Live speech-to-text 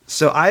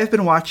So I've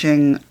been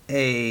watching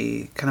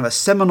a kind of a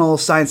seminal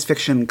science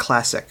fiction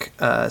classic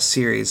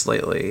series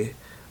lately.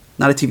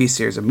 Not a TV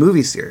series, a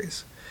movie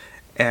series.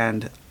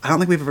 And I don't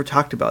think we've ever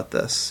talked about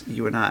this,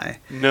 you and I.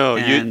 No,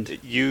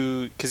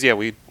 you because you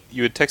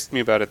had texted me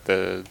about it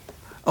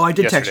Oh, I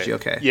did yesterday. text you,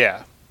 okay.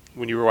 Yeah,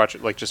 when you were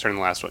watching, like, just during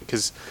the last one.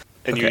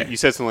 Okay. You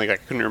said something like, I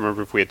couldn't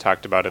remember if we had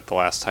talked about it the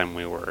last time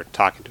we were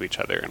talking to each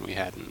other, and we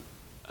hadn't.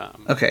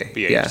 Okay,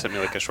 But you sent me,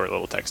 like, a short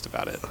little text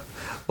about it.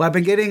 Well, I've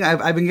been getting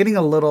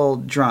a little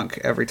drunk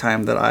every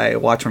time that I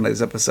watch one of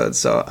these episodes,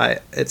 so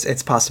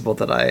it's possible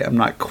that I am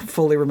not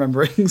fully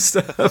remembering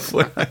stuff.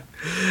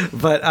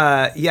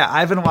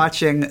 I've been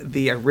watching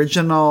the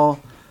original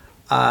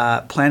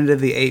Planet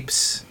of the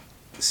Apes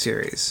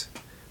series.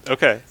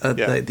 Okay.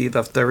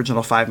 The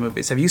original 5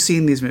 movies. Have you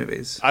seen these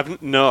movies?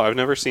 I've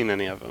never seen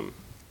any of them.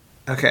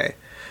 Okay.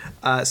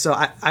 So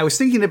I was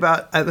thinking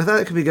about. I thought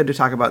it could be good to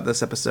talk about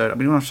this episode. I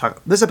mean, we want to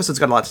talk. This episode's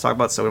got a lot to talk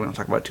about, so we don't want to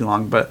talk about it too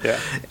long. But yeah.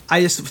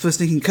 I just was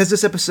thinking because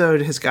this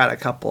episode has got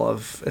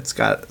it's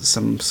got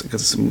some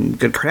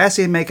good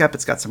Cardassian makeup.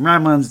 It's got some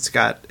Romulans.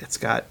 It's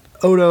got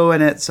Odo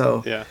in it.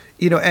 So yeah.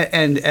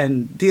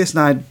 And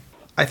DS9,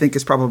 I think,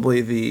 is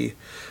probably the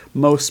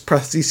most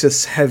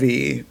prosthesis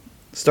heavy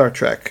Star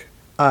Trek.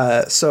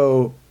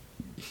 So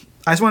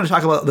I just wanted to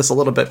talk about this a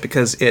little bit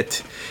because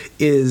it's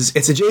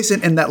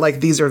adjacent in that, like,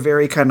 these are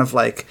very kind of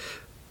like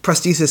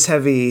prosthesis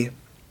heavy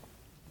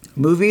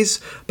movies,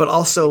 but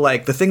also,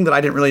 like, the thing that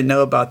I didn't really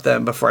know about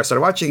them before I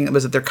started watching it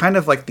was that they're kind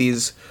of like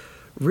these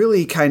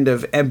really kind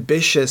of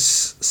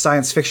ambitious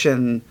science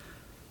fiction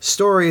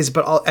stories,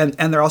 but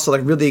and they're also,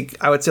 like, really,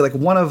 I would say, like,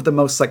 one of the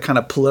most, like, kind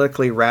of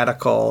politically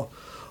radical,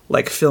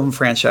 like, film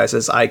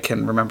franchises I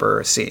can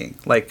remember seeing.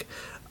 Like,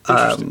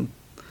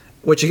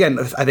 which, again,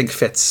 I think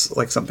fits,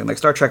 like, something like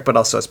Star Trek, but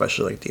also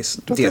especially like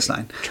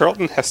DS9.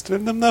 Charlton Heston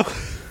in them, though?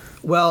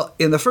 Well,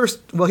 he's in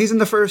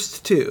the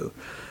first 2.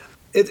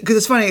 Because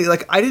it's funny,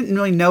 like, I didn't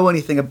really know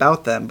anything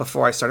about them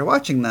before I started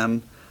watching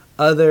them,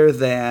 other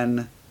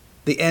than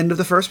the end of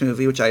the first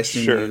movie, which I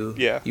assume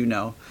you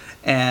know.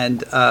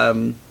 And,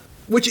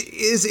 which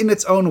is in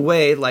its own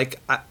way,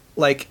 like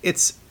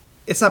it's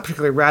not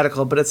particularly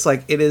radical, but it's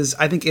like,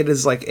 I think it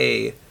is like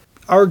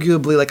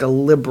arguably like a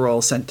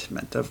liberal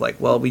sentiment of, like,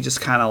 well, we just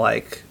kind of,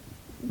 like,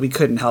 we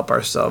couldn't help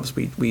ourselves.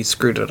 We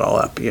screwed it all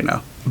up,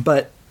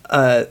 But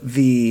I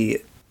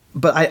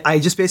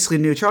just basically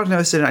knew Charlton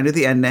Heston. I knew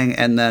the ending,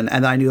 and then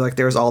I knew, like,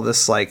 there was all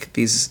this, like,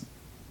 these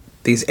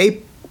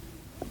ape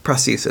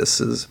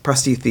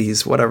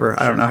prostheses,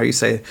 whatever. I don't know how you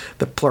say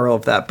the plural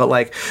of that, but,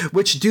 like,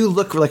 which do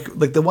look like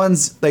the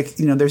ones, like,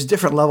 there's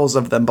different levels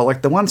of them, but,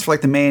 like, the ones for,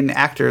 like, the main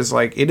actors,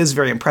 like, it is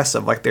very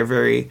impressive. Like, they're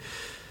very.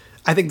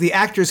 I think the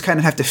actors kind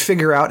of have to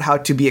figure out how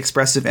to be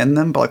expressive in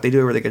them, but, like, they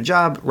do a really good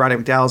job. Roddy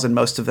McDowall's in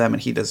most of them,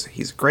 and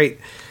he's great.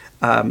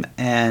 But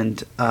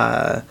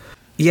they're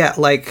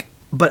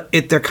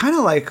kind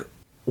of like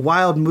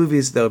wild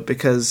movies, though,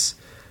 because,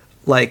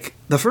 like,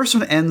 the first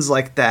one ends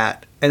like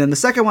that, and then the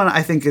second one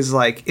I think is,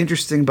 like,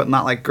 interesting but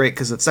not, like, great,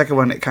 because the second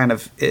one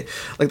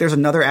like, there's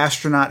another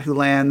astronaut who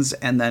lands,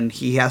 and then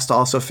he has to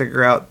also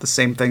figure out the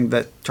same thing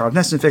that Charlton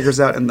Heston figures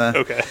out in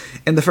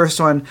the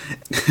first one.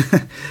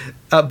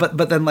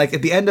 But then, like,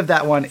 at the end of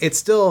that one, it's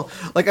still,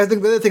 like, I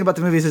think the other thing about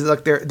the movies is,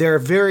 like, they're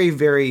very,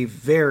 very,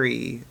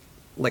 very,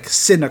 like,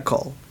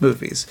 cynical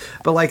movies,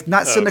 but, like,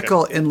 not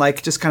cynical in,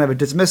 like, just kind of a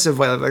dismissive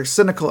way. Like, they're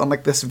cynical in,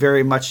 like, this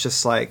very much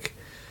just like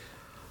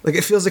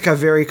it feels like a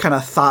very kind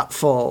of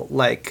thoughtful,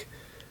 like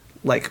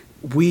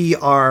we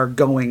are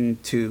going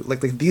to, like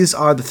these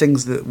are the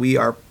things that we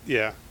are,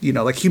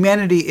 like,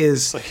 humanity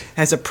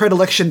has a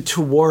predilection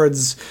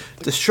towards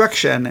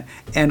destruction,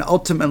 and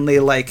ultimately,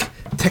 like,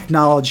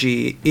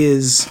 technology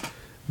is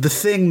the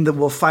thing that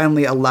will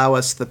finally allow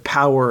us the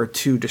power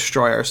to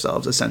destroy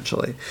ourselves,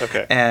 essentially.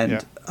 Okay.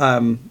 And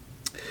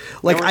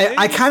like, now,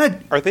 I kind of,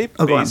 are they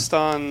based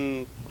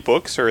on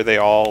books, or are they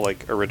all,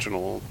 like,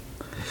 original?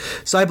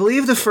 So I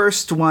believe the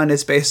first one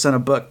is based on a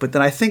book, but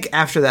then I think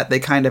after that they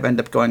kind of end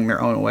up going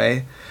their own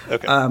way.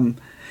 Okay. And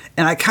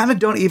I kind of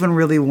don't even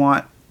really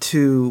want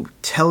to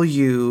tell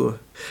you,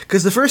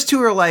 because the first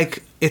 2 are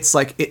like, it's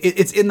like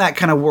it's in that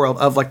kind of world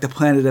of, like, the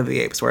Planet of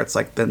the Apes, where it's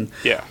like, then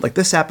like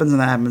this happens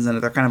and that happens,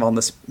 and they're kind of on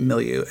this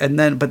milieu. And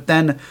then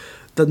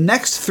the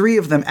next 3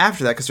 of them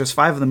after that, because there's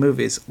 5 of the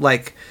movies,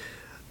 like,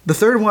 the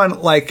third one,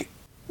 like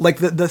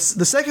the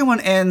second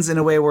one ends in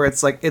a way where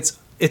it's like it's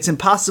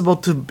impossible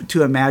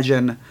to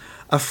imagine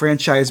a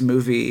franchise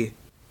movie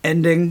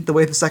ending the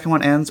way the second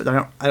one ends.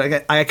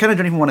 I kind of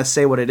don't even want to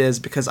say what it is,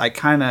 because I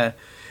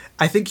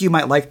think you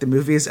might like the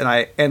movies,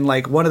 and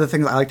like, one of the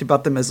things I liked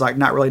about them is, like,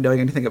 not really knowing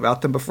anything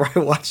about them before I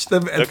watched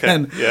them, and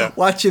then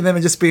watching them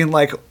and just being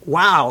like,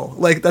 wow,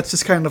 like, that's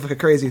just kind of like a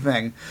crazy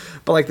thing.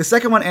 But, like, the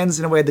second one ends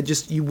in a way that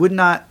just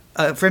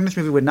a franchise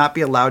movie would not be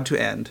allowed to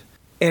end.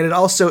 And it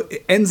also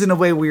ends in a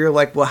way where you're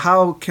like, well,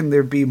 how can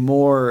there be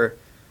more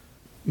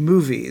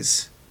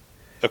movies?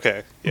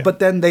 Okay. Yeah. But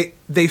then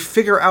they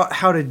figure out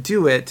how to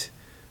do it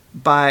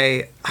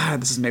by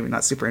this is maybe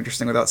not super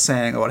interesting without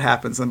saying what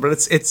happens, but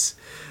it's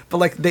but,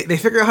 like, they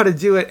figure out how to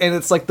do it, and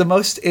it's, like, the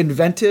most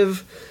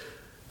inventive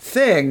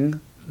thing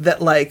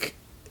that like,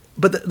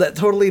 but that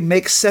totally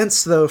makes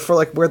sense though for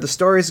like where the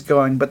story's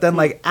going. But then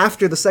like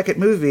after the second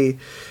movie,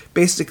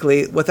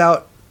 basically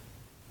without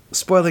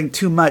spoiling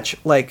too much,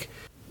 like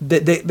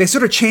they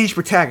sort of change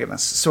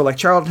protagonists. So like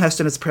Charlton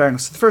Heston is the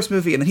protagonist of the first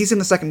movie, and then he's in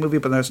the second movie,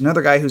 but there's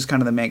another guy who's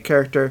kind of the main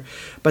character.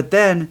 But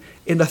then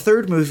in the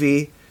third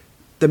movie,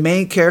 the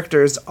main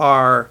characters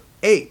are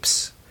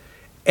apes,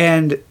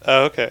 and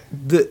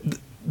the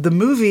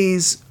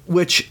movies,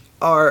 which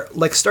are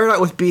like start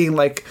out with being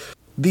like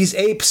these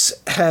apes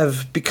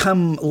have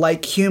become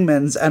like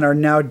humans and are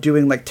now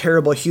doing like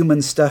terrible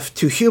human stuff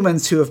to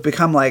humans who have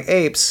become like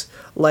apes,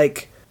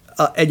 like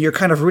and you're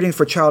kind of rooting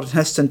for Charlton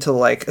Heston to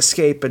like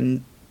escape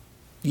and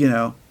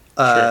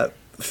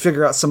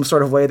figure out some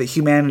sort of way that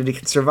humanity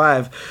can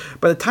survive.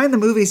 By the time the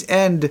movies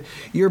end,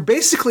 you're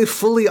basically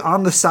fully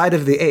on the side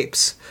of the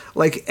apes,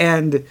 like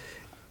and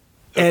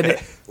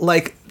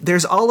like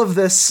there's all of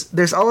this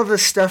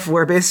stuff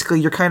where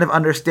basically you're kind of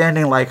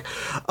understanding like,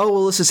 oh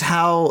well, this is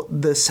how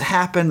this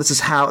happened, this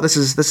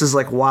is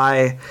like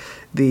why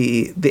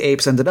the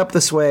apes ended up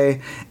this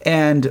way,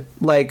 and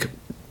like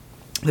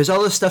there's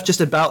all this stuff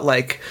just about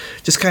like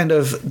just kind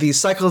of these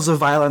cycles of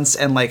violence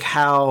and like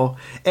how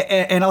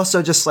and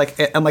also just like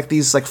and like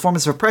these like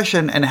forms of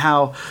oppression, and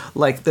how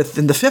like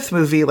in the fifth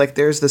movie like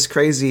there's this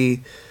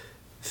crazy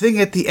thing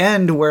at the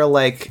end where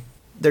like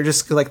they're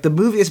just like, the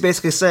movie is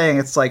basically saying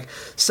it's like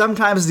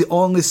sometimes the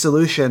only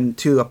solution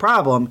to a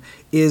problem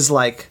is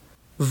like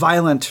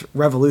violent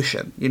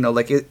revolution,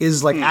 like it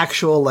is like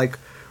actual like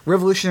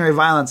revolutionary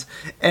violence.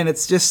 And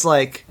it's just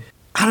like,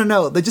 I don't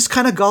know, they just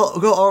kind of go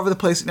all over the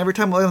place. And every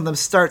time one of them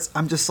starts,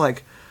 I'm just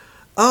like,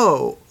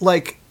 oh,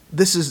 like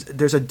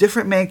there's a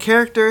different main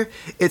character.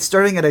 It's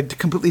starting at a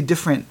completely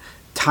different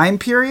time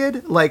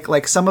period.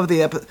 Like some of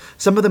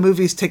the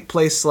movies take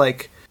place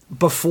like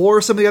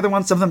before some of the other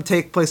ones. Some of them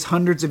take place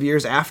hundreds of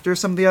years after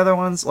some of the other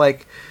ones.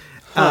 Like,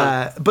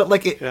 but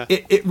like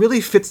it really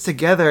fits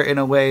together in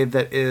a way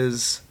that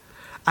is,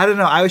 I don't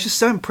know. I was just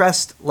so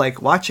impressed,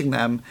 like watching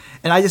them,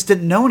 and I just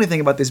didn't know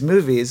anything about these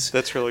movies.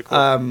 That's really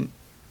cool.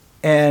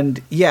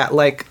 And yeah,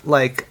 like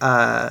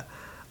now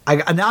I'm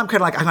kind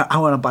of like I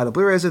want to buy the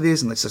Blu-rays of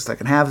these, and it's just I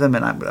can have them,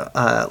 and I'm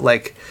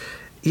like,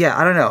 yeah,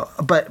 I don't know,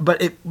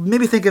 but it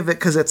made me think of it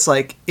because it's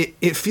like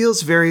it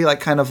feels very like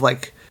kind of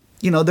like,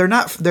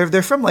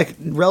 they're from like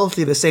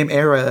relatively the same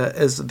era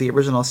as the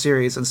original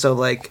series, and so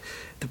like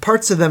the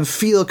parts of them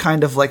feel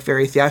kind of like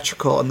very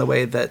theatrical in the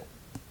way that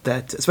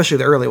especially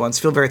the early ones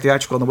feel very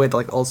theatrical in the way that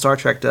like old Star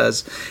Trek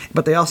does,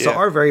 but they also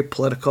are very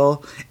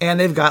political, and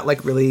they've got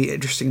like really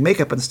interesting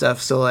makeup and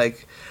stuff. So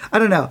like, I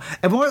don't know,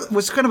 and more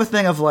was kind of a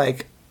thing of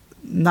like,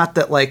 not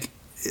that like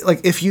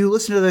if you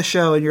listen to the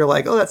show and you're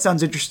like, oh, that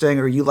sounds interesting,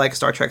 or you like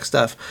Star Trek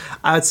stuff,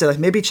 I would say like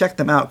maybe check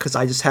them out, because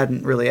I just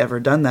hadn't really ever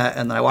done that,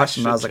 and then I watched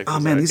them and I was like,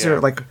 oh man, these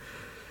are like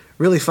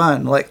really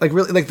fun, like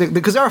really like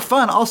because they're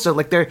fun also,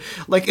 like they're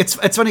like it's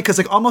funny because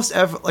like almost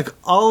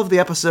all of the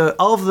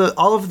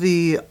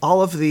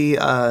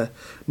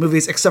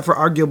movies except for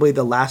arguably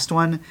the last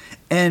one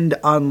end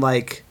on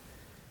like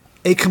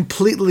a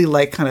completely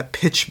like kind of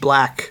pitch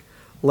black,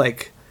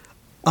 like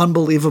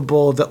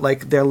unbelievable that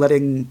like they're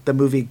letting the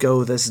movie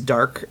go this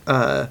dark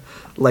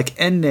like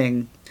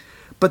ending,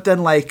 but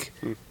then like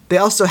they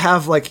also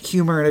have like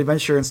humor and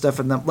adventure and stuff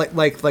in them,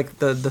 like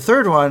the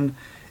third one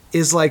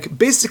is like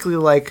basically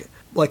like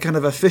kind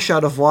of a fish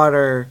out of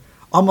water,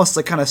 almost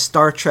like kind of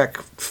Star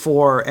Trek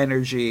 4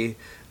 energy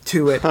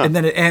to it, and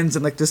then it ends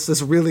in like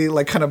this really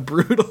like kind of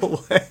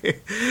brutal way,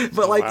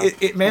 but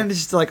like it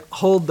manages to like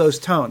hold those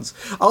tones.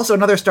 Also,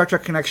 another Star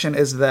Trek connection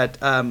is that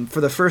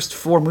for the first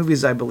 4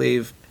 movies, I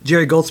believe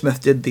Jerry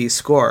Goldsmith did the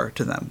score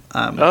to them.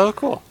 Oh,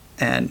 cool.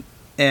 And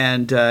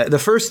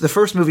the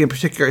first movie in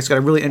particular, it's got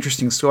a really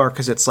interesting score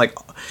because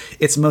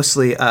it's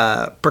mostly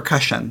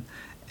percussion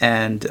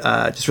and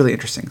just really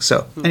interesting.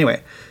 So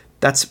anyway,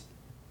 that's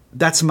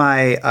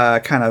my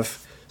kind of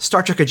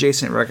Star Trek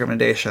adjacent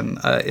recommendation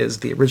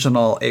is the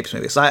original Apes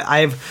movie. So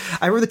I've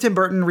heard the Tim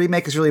Burton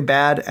remake is really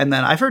bad, and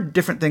then I've heard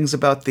different things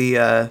about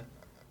the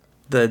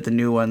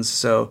new ones.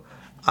 So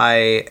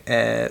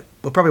I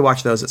will probably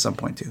watch those at some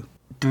point too.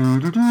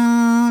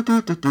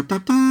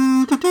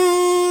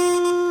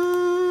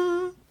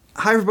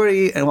 Hi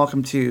everybody, and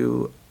welcome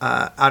to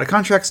Out of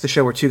Contracts, the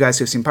show where two guys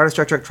who've seen part of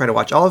Star Trek try to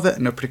watch all of it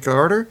in no particular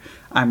order.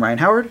 I'm Ryan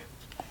Howard.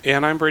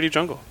 And I'm Brady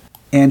Jungle.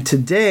 And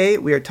today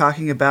we are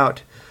talking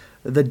about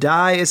The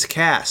Die is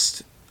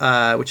Cast,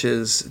 which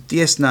is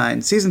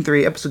DS9, Season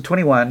 3, Episode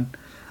 21.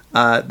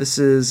 This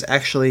is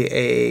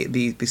actually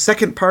the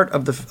second part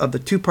of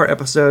the two-part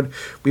episode.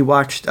 We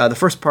watched the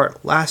first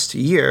part last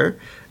year,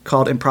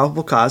 called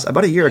Improbable Cause,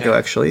 about a year ago,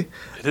 actually.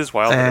 It is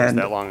wild that it was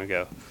that long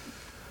ago.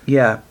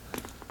 Yeah.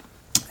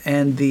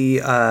 And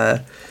the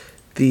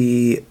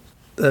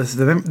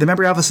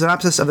memory of the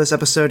synopsis of this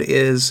episode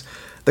is: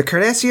 the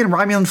Cardassian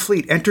Romulan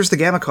fleet enters the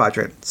Gamma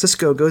Quadrant.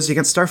 Sisko goes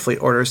against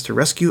Starfleet orders to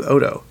rescue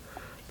Odo.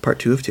 Part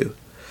 2 of 2.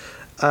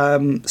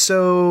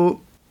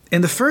 So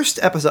in the first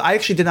episode, I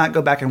actually did not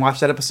go back and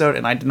watch that episode,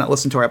 and I did not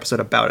listen to our episode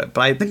about it,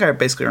 but I think I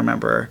basically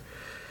remember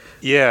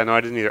Yeah, no,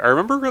 I didn't either. I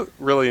remember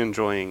really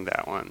enjoying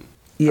that one.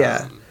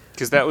 Yeah.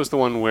 Because that was the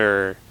one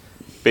where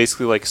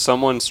basically, like,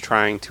 someone's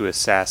trying to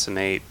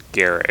assassinate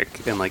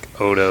Garrick, and, like,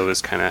 Odo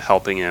is kind of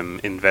helping him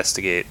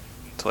investigate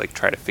to, like,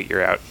 try to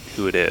figure out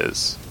who it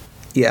is.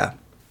 Yeah.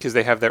 Because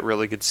they have that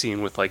really good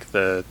scene with, like,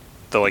 the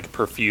like,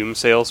 perfume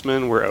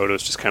salesman, where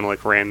Odo's just kind of,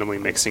 like, randomly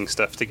mixing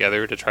stuff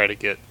together to try to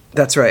get...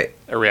 That's right.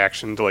 A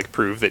reaction to, like,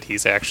 prove that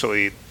he's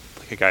actually,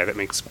 like, a guy that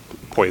makes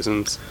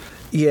poisons.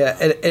 Yeah,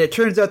 and it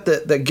turns out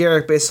that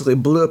Garrick basically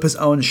blew up his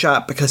own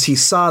shop because he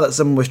saw that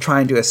someone was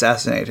trying to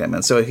assassinate him.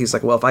 And so he's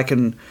like, well, if I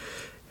can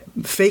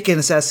fake an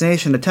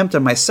assassination attempt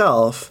on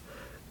myself,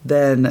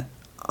 then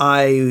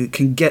I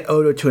can get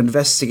Odo to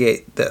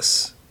investigate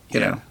this, you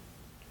know?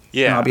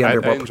 Yeah, and I'll be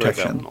under more enjoyed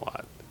protection. that one a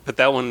lot. But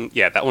that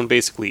one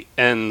basically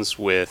ends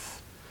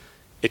with,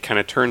 it kind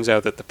of turns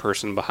out that the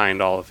person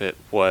behind all of it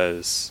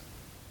was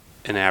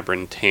an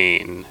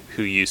Abrantane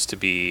who used to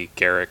be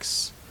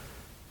Garrick's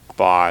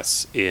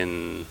boss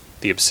in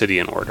the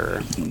Obsidian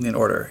Order.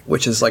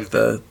 Which is like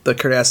the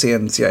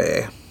Cardassian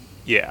CIA.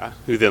 Yeah,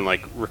 who then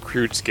like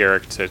recruits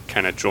Garrick to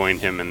kind of join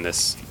him in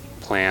this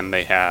plan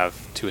they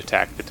have to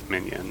attack the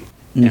Dominion.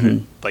 Mm-hmm.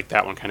 And like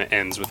that one kind of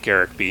ends with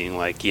Garrick being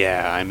like,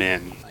 "Yeah, I'm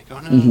in." Like, "Oh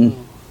no."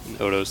 Mm-hmm.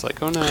 And Odo's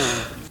like, "Oh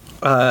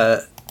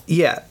no."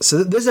 Yeah.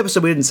 So this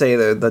episode, we didn't say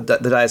the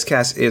Dice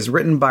Cast is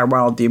written by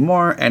Ronald D.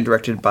 Moore and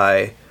directed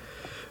by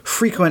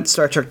frequent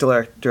Star Trek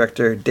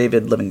director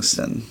David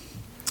Livingston.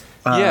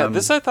 Yeah,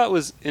 this I thought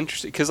was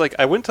interesting because, like,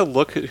 I went to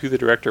look at who the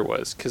director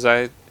was because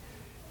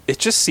it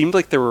just seemed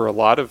like there were a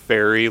lot of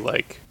very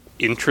like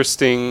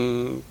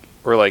interesting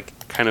or like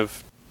kind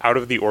of out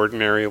of the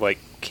ordinary like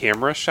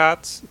camera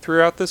shots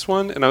throughout this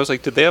one, and I was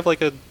like, did they have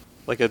like a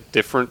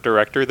different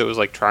director that was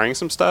like trying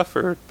some stuff,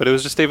 but it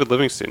was just David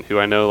Livingston, who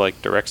I know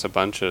like directs a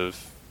bunch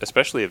of,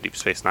 especially of Deep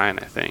Space Nine,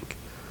 I think.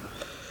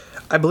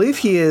 I believe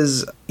he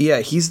is.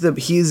 Yeah, he's the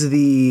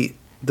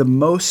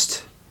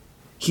most.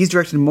 He's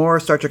directed more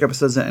Star Trek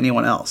episodes than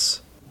anyone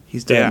else.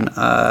 He's done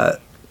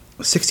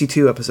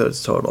 62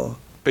 episodes total.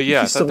 But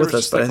yeah, he's still with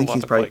us, but like I think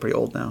he's probably pretty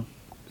old now.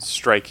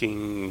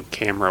 Striking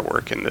camera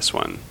work in this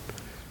one.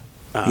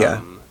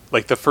 Yeah.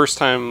 Like the first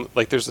time,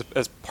 like there's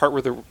a part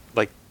where the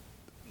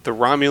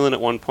Romulan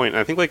at one point, and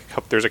I think like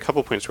there's a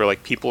couple points where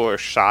like people are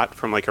shot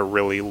from like a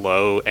really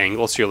low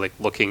angle, so you're like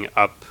looking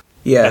up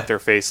at their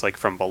face like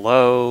from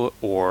below,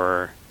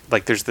 or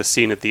like there's the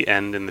scene at the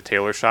end in the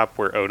tailor shop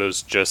where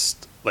Odo's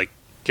just like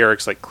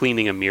Garrick's like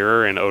cleaning a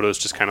mirror and Odo's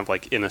just kind of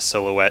like in a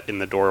silhouette in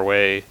the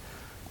doorway.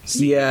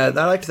 Yeah,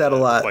 I liked that a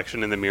lot.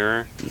 Reflection in the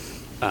mirror.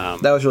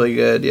 That was really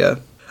good. Yeah.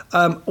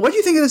 What do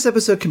you think of this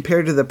episode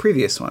compared to the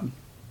previous one?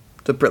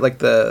 The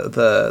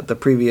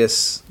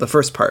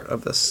first part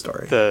of this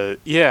story.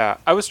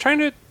 I was trying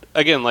to,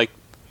 again, like,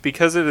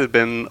 because it had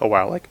been a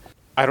while, like,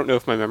 I don't know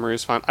if my memory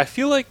is fine. I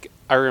feel like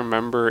I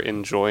remember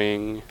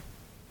enjoying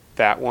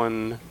that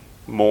one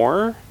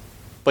more.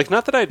 Like,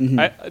 not that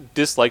I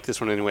disliked this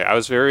one anyway. I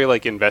was very,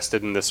 like,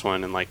 invested in this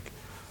one and, like,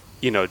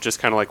 you know, just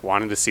kind of, like,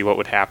 wanted to see what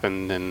would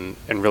happen and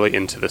really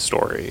into the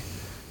story.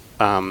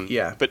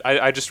 But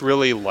I just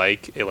really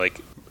like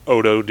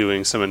Odo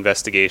doing some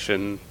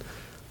investigation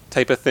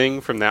type of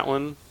thing from that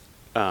one.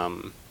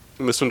 And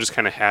this one just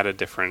kind of had a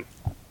different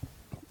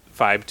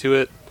vibe to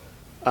it.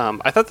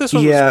 I thought this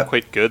one was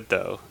quite good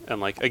though, and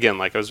like again,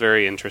 like I was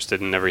very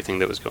interested in everything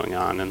that was going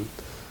on and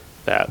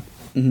that.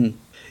 Mm-hmm.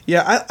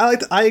 Yeah,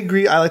 I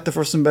agree. I like the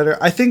first one better.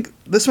 I think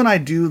this one I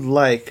do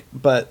like,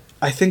 but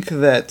I think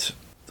that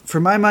for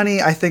my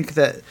money, I think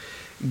that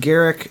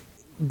Garrick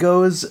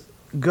goes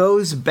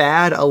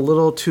bad a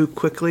little too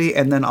quickly,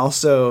 and then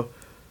also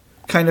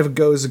kind of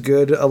goes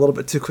good a little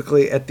bit too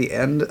quickly at the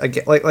end.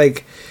 Again,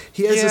 like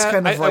he has this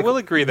kind of like I will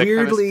agree that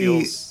weirdly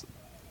kind of feels,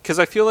 because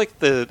I feel like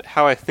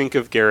how I think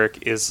of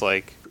Garrick is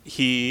like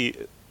I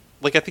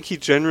think he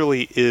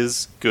generally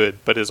is good,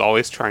 but is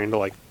always trying to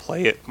like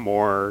play it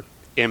more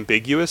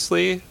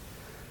ambiguously.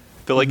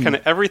 But like kind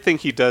of everything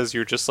he does,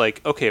 you're just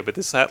like, okay, but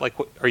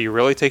are you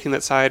really taking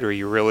that side, or are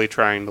you really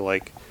trying to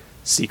like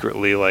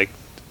secretly like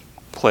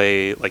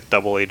play like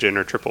double agent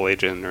or triple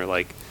agent or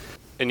like.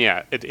 And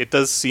yeah, it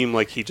does seem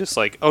like he just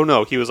like, oh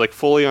no, he was like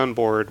fully on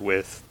board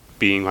with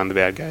being on the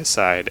bad guy's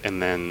side, and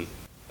then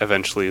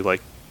eventually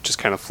like just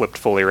kind of flipped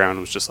fully around and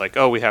was just like,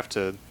 oh, we have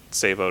to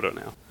save Odo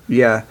now.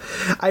 Yeah.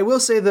 I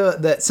will say though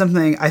that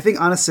something, I think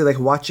honestly, like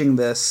watching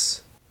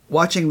this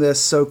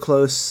so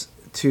close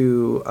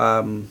to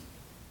what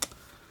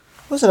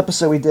was that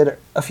episode we did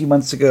a few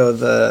months ago,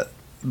 the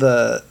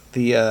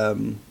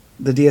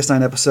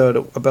DS9 episode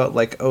about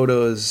like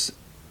Odo's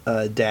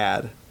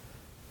dad.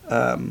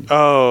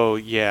 Oh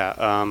yeah,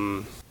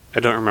 I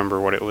don't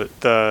remember what it was.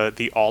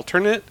 The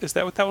alternate, is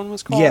that what that one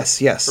was called?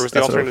 Yes. Or was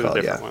the alternate a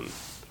different one?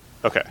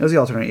 Okay, it was the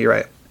alternate. You're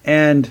right.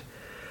 And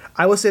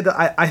I will say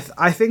that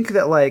I think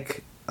that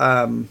like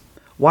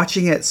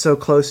watching it so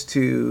close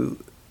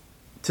to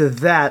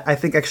that, I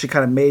think actually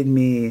kind of made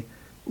me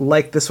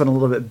like this one a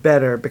little bit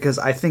better, because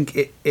I think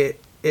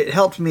it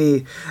helped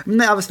me. I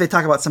mean, obviously they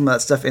talk about some of that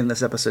stuff in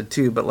this episode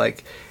too, but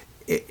like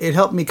it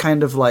helped me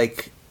kind of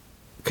like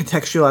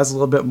contextualize a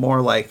little bit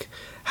more like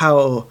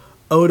how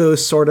Odo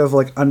sort of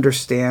like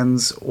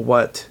understands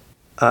what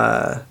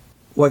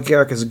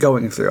Garrick is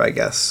going through, I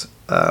guess,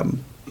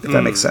 if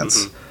that makes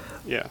sense.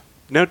 Yeah.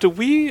 Now, do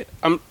we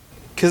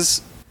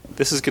because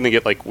this is going to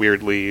get like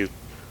weirdly,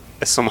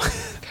 as someone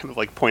kind of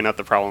like point out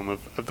the problem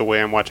of the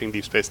way I'm watching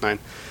Deep Space Nine,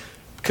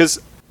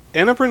 because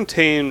Anna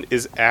Brentane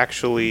is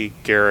actually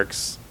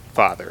Garrick's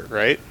father,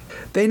 right?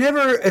 They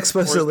never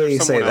explicitly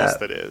say that.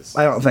 That is.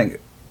 I don't think.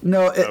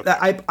 No,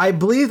 okay. I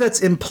believe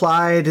that's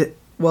implied.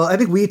 Well, I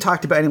think we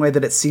talked about anyway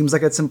that it seems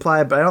like it's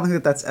implied, but I don't think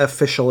that that's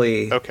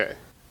officially. Okay,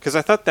 because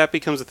I thought that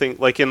becomes a thing,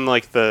 like in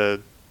like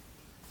the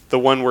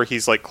one where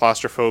he's like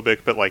claustrophobic,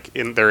 but like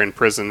they're in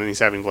prison and he's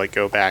having to like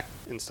go back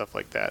and stuff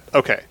like that.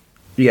 Okay.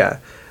 Yeah,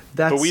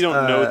 but we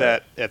don't know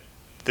that at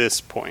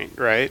this point,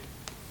 right?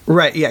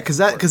 Right. Yeah, because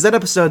that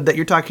episode that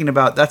you're talking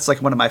about, that's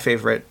like one of my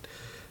favorite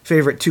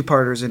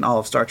two-parters in all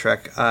of Star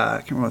Trek. I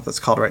can't remember what that's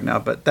called right now,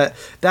 but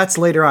that's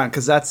later on,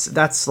 because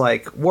that's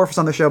like Worf is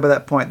on the show by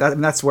that point.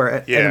 That's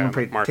where Anna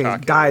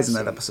Brentane dies in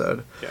that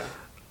episode. Yeah.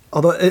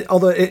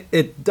 Although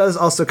it does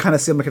also kind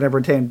of seem like Anna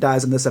Brentane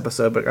dies in this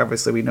episode, but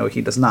obviously we know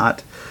he does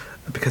not,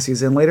 because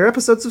he's in later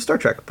episodes of Star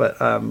Trek.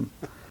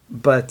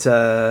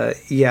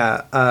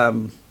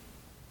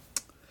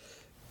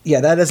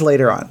 Yeah, that is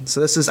later on. So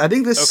this is, I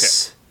think this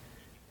is,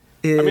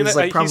 I mean,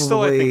 like probably, he's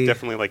still, I think,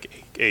 definitely like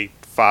a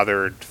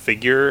fathered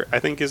figure, I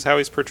think, is how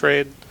he's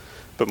portrayed,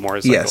 but more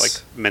as like a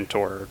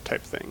mentor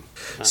type thing.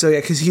 So yeah,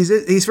 because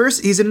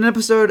he's in an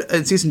episode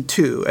in season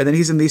 2, and then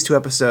he's in these 2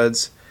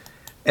 episodes,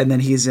 and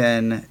then he's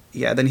in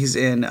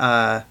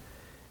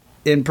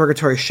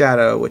Purgatory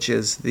Shadow, which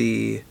is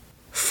the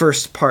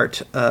first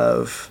part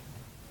of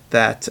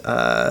that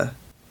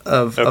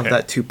of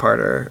that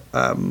 2-parter,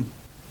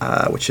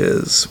 which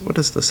is, what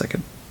is the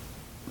second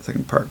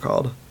part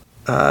called?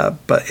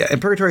 But yeah, in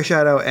Purgatory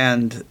Shadow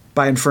and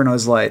By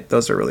Inferno's Light,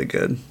 those are really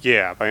good.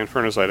 Yeah, By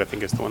Inferno's Light, I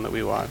think, is the one that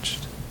we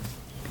watched.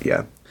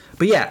 Yeah,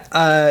 but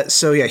yeah,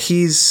 so yeah,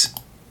 he's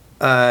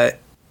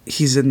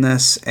in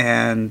this,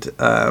 and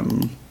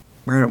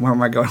where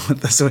am I going with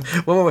this? So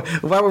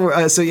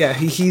yeah,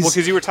 he's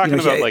because you were talking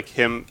about like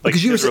him, like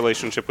his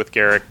relationship with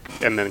Garrick,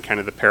 and then kind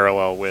of the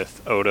parallel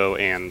with Odo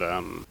and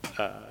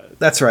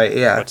that's right.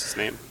 Yeah, what's his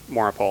name?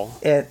 Morapol.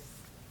 And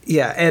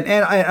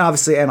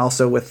obviously, and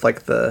also with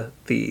like the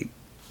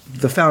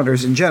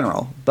founders in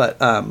general, but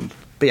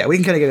yeah, we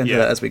can kind of get into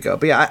that as we go.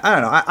 But yeah, I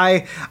don't know.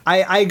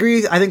 I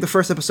agree. I think the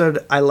first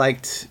episode I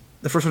liked.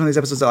 The first one of these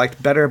episodes I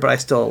liked better, but I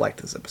still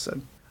liked this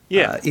episode.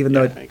 Yeah, even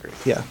though I agree.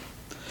 Yeah.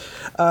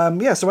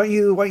 So why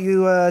don't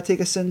you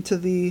take us into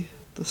the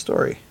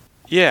story?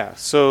 Yeah.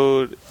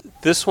 So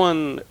this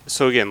one.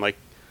 So again, like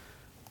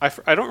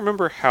I don't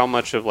remember how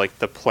much of like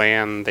the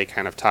plan they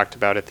kind of talked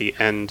about at the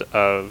end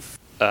of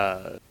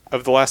the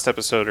last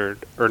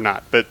episode or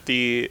not, but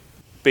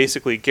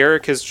basically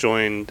Garrick has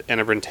joined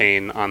Anna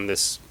Brentane on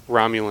this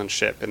Romulan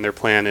ship, and their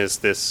plan is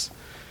this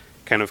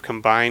kind of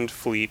combined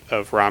fleet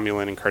of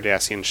Romulan and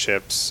Cardassian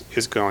ships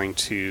is going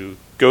to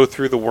go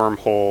through the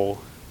wormhole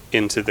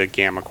into the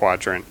Gamma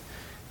Quadrant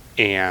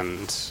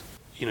and,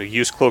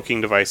 use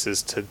cloaking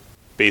devices to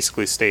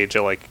basically stage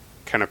a like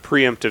kind of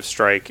preemptive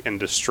strike and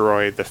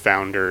destroy the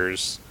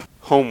Founders'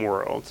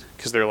 homeworld,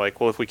 because they're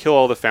like, well, if we kill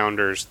all the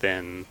Founders,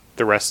 then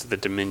the rest of the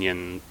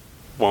Dominion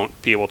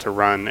won't be able to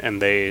run,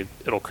 and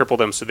it'll cripple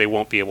them, so they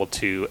won't be able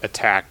to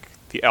attack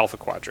the Alpha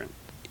Quadrant.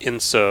 And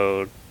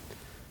so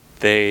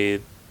they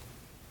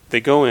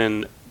go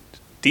in.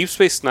 Deep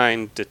Space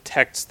Nine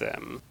detects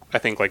them, I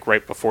think, like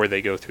right before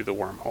they go through the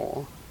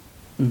wormhole.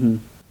 Mm-hmm.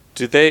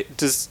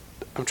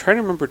 I'm trying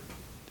to remember.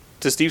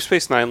 Does Deep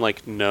Space Nine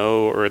like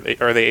know, or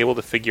are they able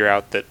to figure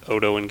out that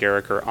Odo and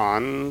Garrick are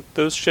on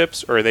those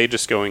ships, or are they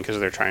just going because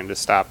they're trying to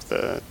stop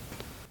the?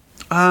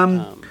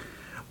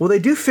 Well, they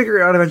do figure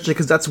it out eventually,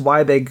 because that's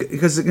why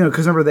because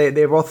remember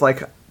they both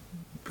like,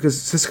 because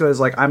Sisko is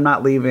like, I'm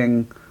not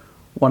leaving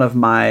one of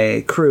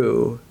my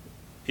crew,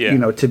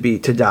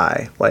 to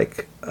die,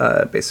 like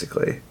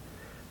basically.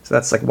 So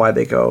that's like why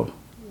they go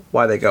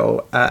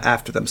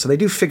after them. So they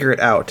do figure it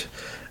out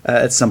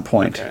at some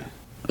point. Okay.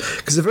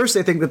 Because at first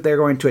they think that they're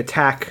going to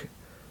attack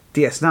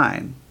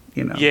DS9,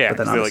 Yeah,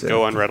 because they like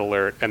go on red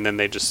alert, and then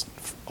they just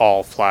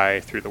all fly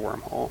through the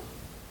wormhole.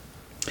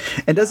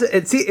 And does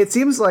it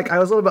seems like, I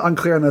was a little bit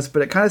unclear on this,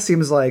 but it kind of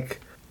seems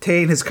like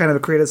Tane has kind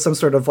of created some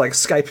sort of like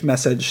Skype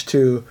message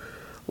to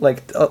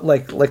like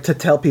to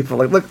tell people,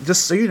 like, look,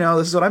 just so you know,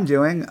 this is what I'm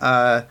doing.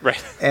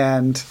 Right.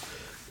 And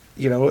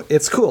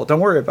it's cool. Don't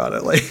worry about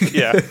it. Like,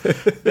 yeah,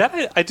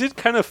 that I did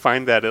kind of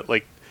find that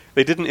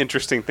they did an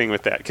interesting thing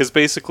with that, because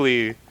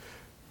basically,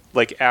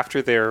 like,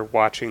 after they're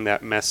watching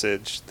that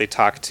message, they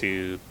talk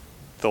to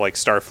the like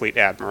Starfleet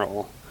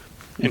admiral,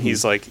 and mm-hmm.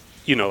 he's like,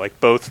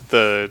 like both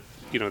the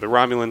the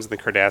Romulans and the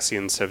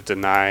Cardassians have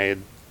denied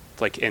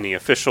like any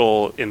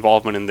official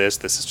involvement in this.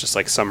 This is just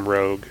like some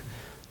rogue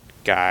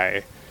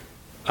guy.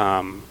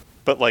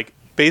 But like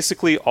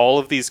basically all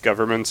of these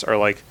governments are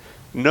like,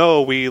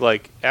 no, we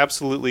like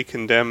absolutely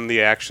condemn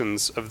the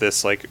actions of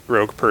this like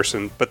rogue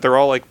person, but they're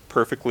all like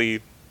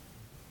perfectly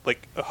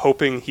like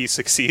hoping he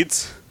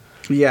succeeds.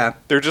 Yeah.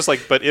 They're just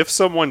like, but if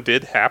someone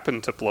did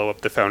happen to blow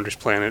up the Founders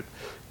planet,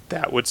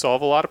 that would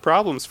solve a lot of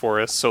problems for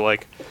us.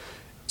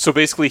 So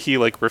basically he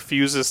like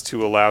refuses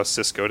to allow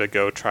Cisco to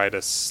go try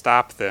to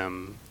stop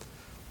them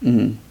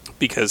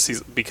because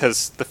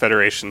the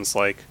Federation's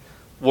like,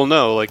 well,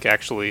 no, like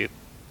actually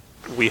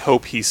we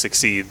hope he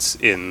succeeds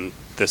in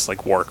this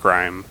like war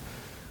crime.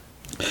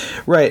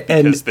 Right.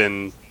 Because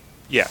then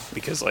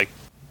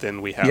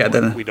we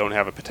have we don't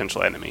have a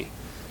potential enemy.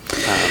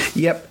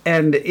 Yep.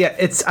 And yeah,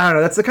 it's, I don't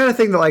know, that's the kind of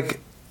thing that like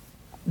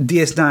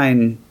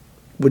DS9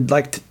 would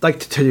like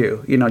to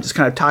do, you know, just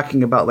kind of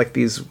talking about like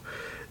these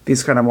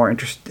kind of more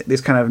interesting,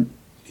 these kind of,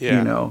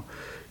 you know,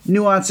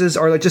 nuances,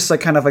 or like just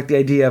like kind of like the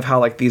idea of how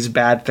like these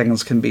bad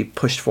things can be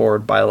pushed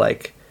forward by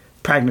like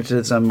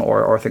pragmatism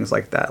or things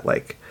like that,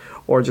 like,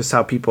 or just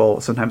how people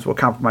sometimes will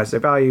compromise their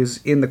values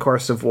in the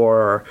course of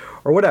war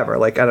or whatever.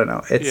 Like, I don't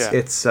know.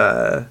 It's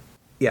a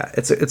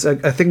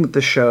thing that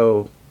the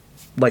show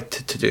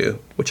liked to do,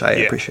 which I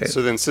appreciate.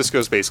 So then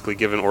Cisco's basically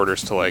given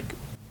orders to like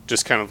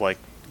just kind of like,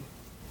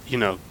 you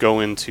know, go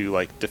into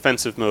like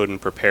defensive mode and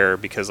prepare,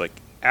 because like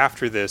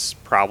after this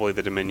probably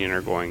the Dominion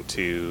are going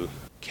to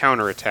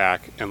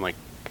counterattack, and like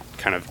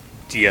kind of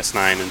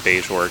DS9 and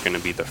Bajor are going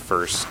to be the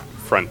first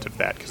front of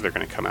that because they're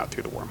going to come out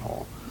through the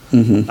wormhole.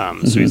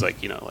 So he's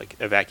like, you know, like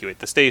evacuate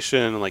the station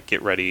and like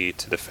get ready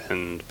to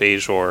defend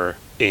Bajor,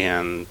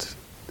 and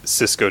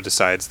Cisco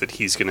decides that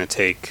he's going to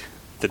take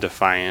the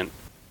Defiant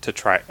to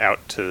try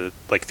out to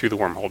like through the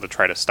wormhole to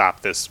try to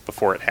stop this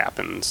before it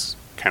happens,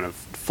 kind of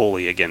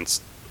fully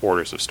against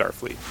orders of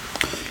Starfleet.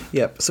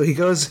 Yep. So he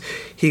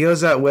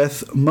goes out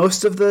with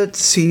most of the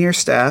senior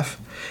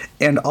staff,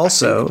 and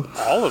also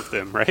all of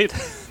them, right?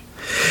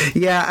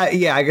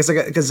 I guess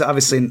because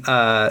obviously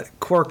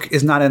Quark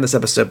is not in this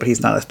episode, but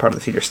he's not as part of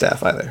the senior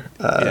staff either.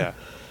 Yeah,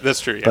 that's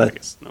true. Yeah, I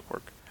guess no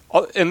Quark.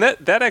 And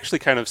that actually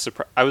kind of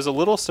I was a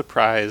little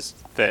surprised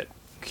that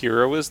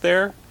Kira was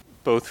there,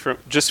 both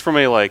from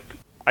a like,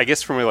 I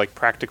guess from a like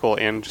practical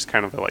and just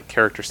kind of a like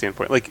character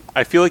standpoint. Like,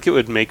 I feel like it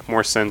would make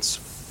more sense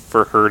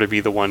for her to be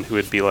the one who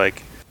would be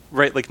like,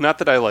 right, like, not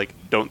that I like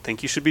don't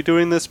think you should be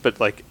doing this, but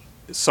like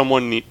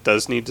someone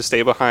does need to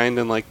stay behind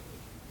and like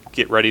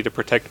get ready to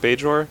protect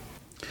Bajor.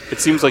 It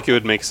seems like it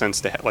would make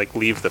sense to like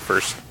leave the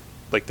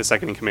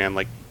second in command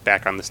like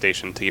back on the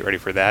station to get ready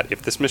for that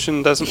if this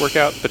mission doesn't work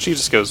out. But she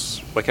just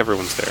goes like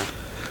everyone's there.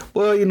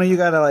 Well, you know, you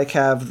gotta like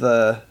have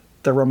the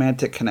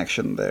romantic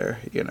connection there,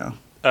 you know.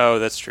 Oh,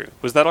 that's true.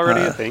 Was that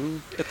already a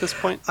thing at this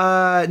point?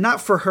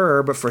 Not for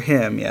her, but for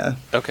him, yeah.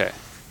 Okay,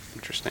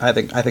 interesting. I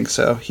think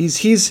so.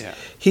 He's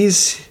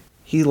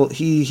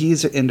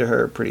into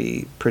her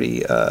pretty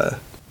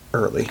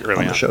early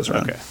on the show's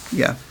run. Okay.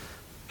 Yeah.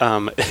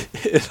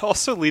 It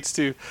also leads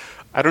to,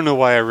 I don't know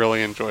why I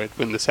really enjoyed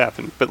when this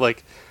happened, but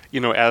like, you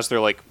know, as they're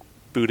like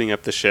booting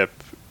up the ship,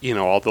 you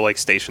know, all the like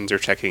stations are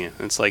checking in.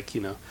 It's like, you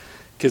know,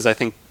 because I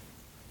think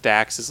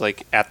Dax is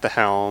like at the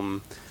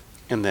helm,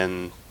 and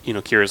then, you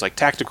know, Kira's like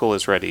tactical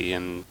is ready,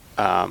 and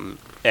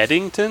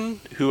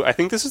Eddington, who I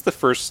think this is the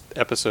first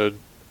episode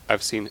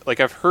I've seen, like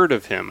I've heard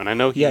of him, and I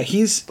know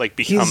he's like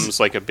becomes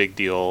like a big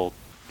deal.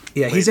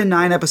 Yeah, he's in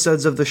 9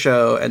 episodes of the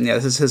show, and yeah,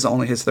 this is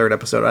only his 3rd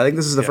episode. I think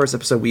this is the first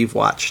episode we've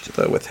watched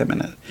though with him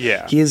in it.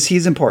 Yeah,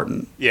 he's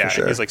important. Yeah, for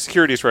sure. He's like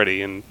security's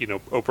ready, and you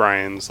know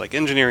O'Brien's like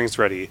engineering's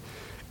ready,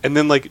 and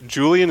then like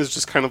Julian is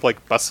just kind of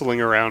like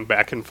bustling around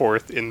back and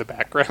forth in the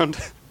background.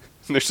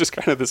 And there's just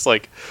kind of this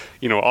like,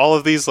 you know, all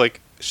of these like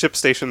ship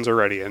stations are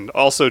ready, and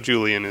also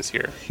Julian is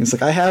here. He's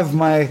like, I have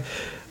my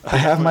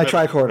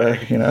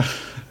tricorder, you know.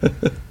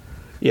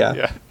 Yeah.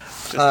 Yeah.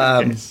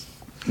 Just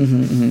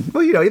in case.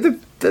 Well, you know,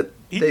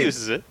 he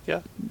uses it, yeah.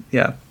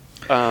 Yeah.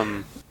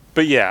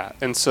 But yeah,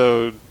 and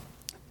so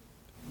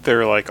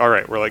they're like, all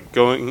right, we're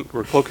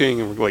cloaking,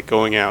 and we're like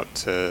going out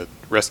to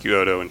rescue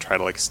Odo and try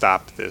to like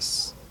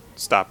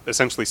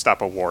essentially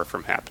stop a war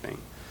from happening.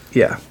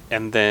 Yeah.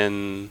 And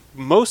then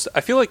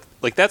I feel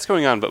like that's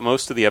going on, but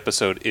most of the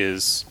episode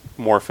is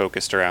more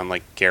focused around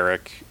like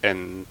Garrick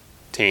and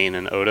Tane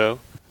and Odo.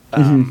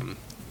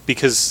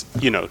 Because,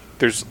 you know,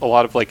 there's a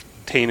lot of like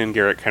Tane and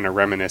Garrick kind of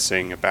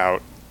reminiscing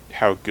about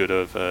how good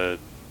of a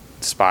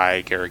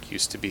spy Garrick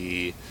used to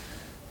be,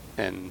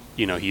 and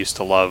you know he used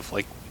to love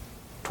like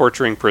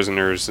torturing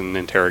prisoners and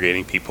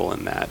interrogating people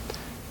and that,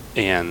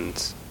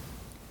 and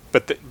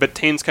but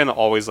Tane's kind of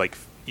always like,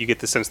 you get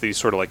the sense that he's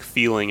sort of like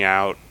feeling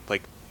out,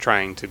 like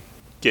trying to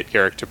get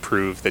Garrick to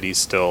prove that he's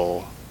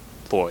still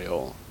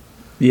loyal.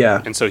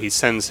 Yeah. And so he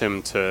sends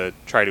him to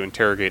try to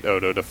interrogate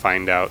Odo to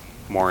find out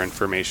more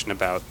information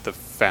about the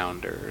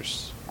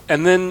Founders.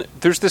 And then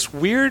there's this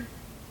weird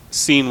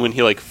scene when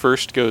he like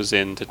first goes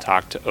in to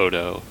talk to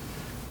Odo,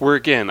 where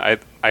again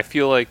I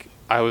feel like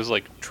I was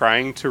like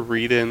trying to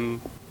read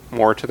in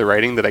more to the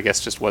writing that I guess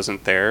just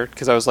wasn't there,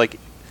 because I was like,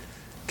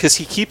 because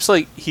he keeps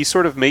like, he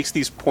sort of makes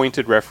these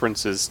pointed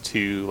references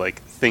to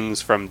like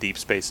things from Deep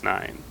Space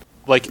Nine,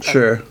 like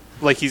sure,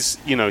 like he's,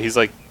 you know, he's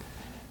like,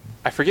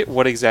 I forget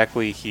what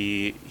exactly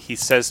he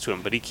says to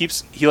him, but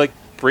he like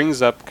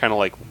brings up kind of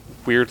like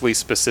weirdly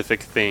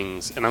specific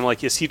things, and I'm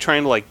like, is he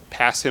trying to like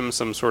pass him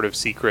some sort of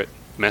secret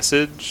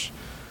message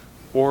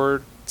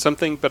or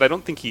something, but I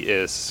don't think he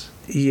is.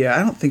 Yeah,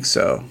 I don't think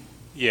so.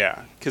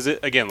 Yeah, because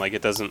again, like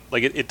it doesn't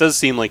like it does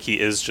seem like he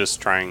is just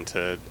trying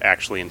to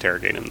actually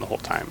interrogate him the whole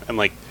time, and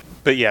like,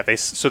 but yeah, they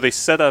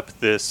set up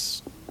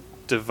this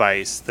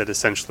device that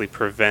essentially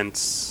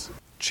prevents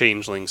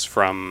changelings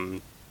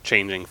from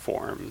changing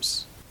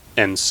forms,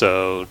 and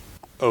so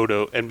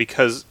Odo, and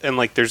because and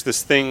like there's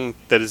this thing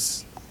that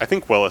is I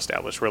think well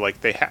established where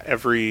like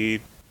they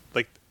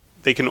like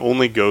they can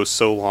only go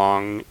so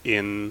long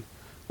in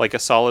like a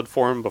solid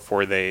form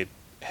before they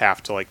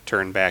have to like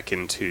turn back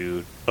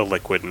into a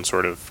liquid and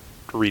sort of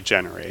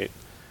regenerate.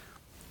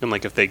 And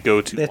like if they go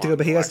too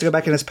long, he has to go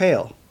back in his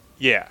pail.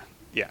 Yeah.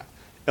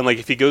 And like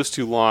if he goes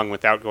too long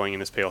without going in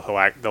his pail,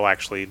 they'll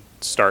actually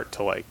start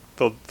to like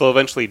they'll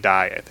eventually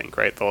die, I think,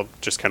 right? They'll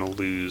just kind of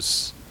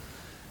lose.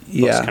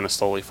 They'll just kind of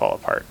slowly fall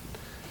apart.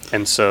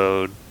 And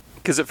so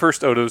because at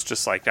first Odo's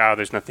just like,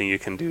 there's nothing you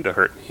can do to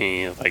hurt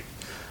me, like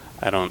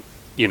I don't,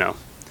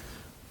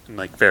 and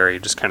like very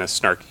just kind of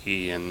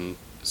snarky and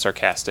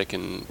sarcastic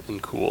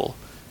and cool.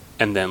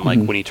 And then like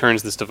when he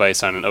turns this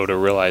device on and Odo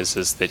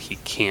realizes that he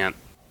can't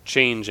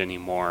change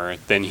anymore,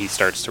 then he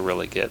starts to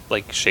really get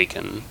like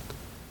shaken.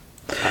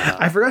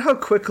 I forgot how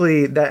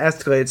quickly that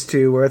escalates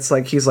to where it's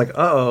like he's like,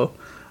 uh-oh,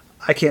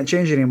 I can't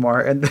change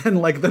anymore, and then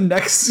like the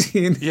next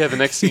scene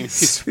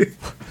he's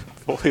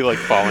fully like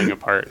falling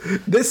apart.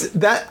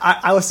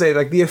 I would say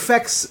like the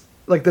effects,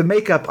 like the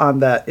makeup on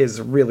that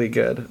is really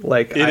good.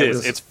 Like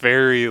it's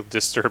very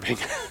disturbing.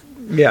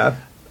 Yeah.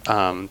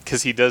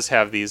 Because he does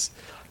have these,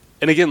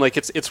 and again, like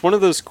it's one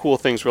of those cool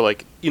things where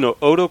like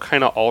Odo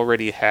kind of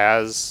already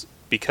has,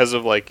 because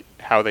of like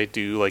how they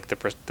do like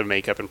the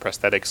makeup and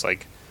prosthetics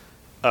like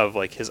of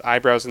like his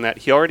eyebrows and that,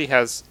 he already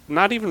has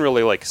not even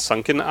really like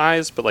sunken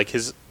eyes, but like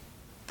his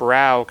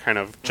brow kind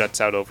of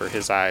juts out over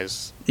his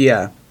eyes.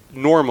 Yeah.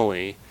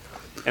 Normally,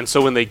 and so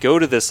when they go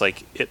to this,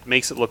 like it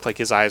makes it look like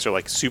his eyes are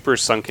like super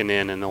sunken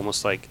in and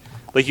almost like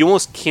you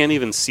almost can't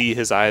even see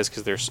his eyes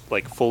because they're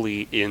like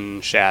fully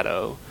in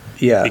shadow.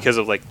 Yeah. Because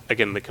of like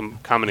again the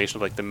combination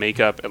of like the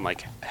makeup and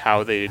like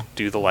how they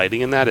do the lighting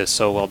in that is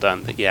so well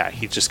done that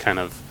he just kind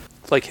of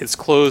like his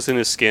clothes and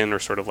his skin are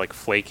sort of like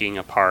flaking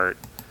apart,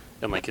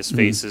 and like his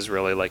face is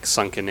really like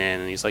sunken in,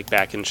 and he's like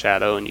back in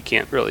shadow and you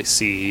can't really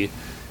see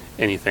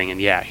anything, and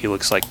he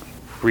looks like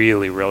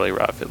really, really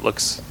rough.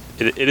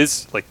 It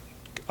is like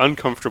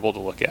uncomfortable to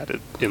look at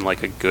it in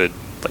like a good,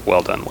 like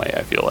well done way,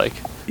 I feel like.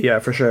 Yeah,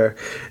 for sure.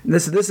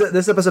 This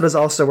episode is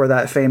also where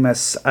that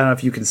famous, I don't know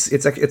if you can see,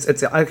 it's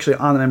actually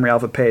on the Memory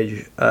Alpha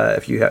page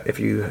if you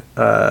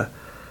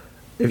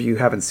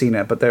haven't seen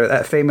it, but there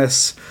that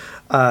famous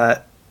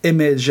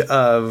image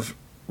of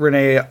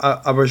Rene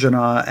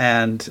Auberjonois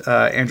and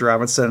Andrew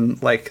Robinson,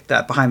 like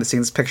that behind the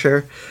scenes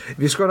picture. If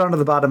you scroll down to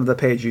the bottom of the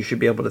page, you should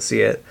be able to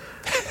see it.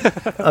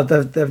 Of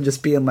them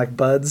just being like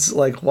buds,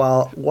 like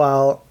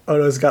while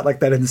Odo's got like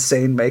that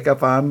insane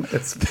makeup on.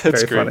 It's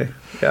very funny.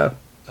 Yeah.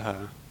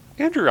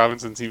 Andrew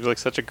Robinson seems like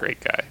such a great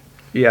guy.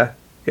 Yeah.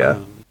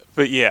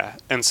 But yeah,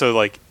 and so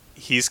like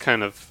he's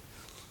kind of,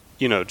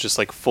 just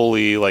like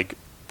fully like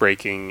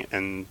breaking,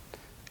 and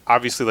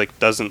obviously like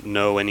doesn't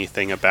know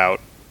anything about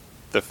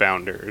the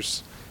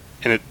founders.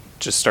 And it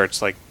just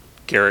starts like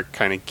Garrick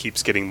kind of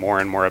keeps getting more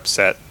and more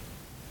upset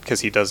because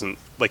he doesn't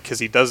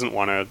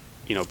want to,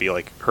 be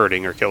like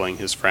hurting or killing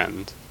his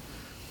friend.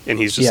 And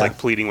he's just like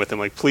pleading with him,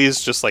 like,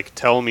 please just like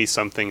tell me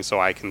something so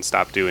I can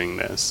stop doing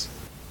this.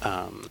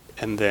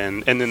 And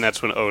then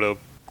that's when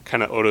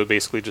Odo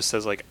basically just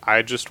says like,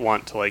 I just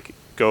want to like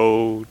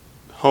go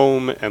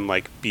home and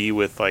like be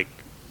with like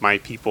my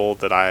people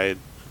that I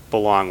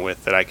belong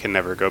with, that I can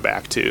never go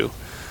back to.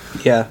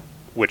 Yeah.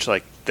 Which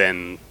like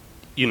then,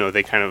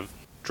 they kind of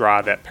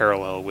draw that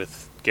parallel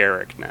with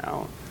Garrick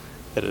now,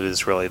 that it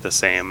is really the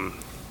same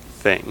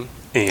thing.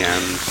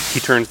 And he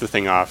turns the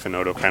thing off, and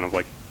Odo kind of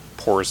like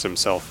pours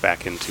himself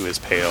back into his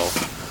pail.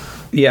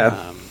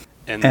 Yeah.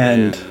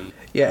 And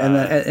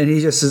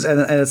he just is, and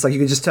it's like you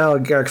can just tell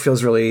Garrick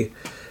feels really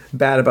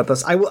bad about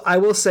this. I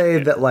will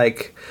say that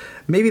like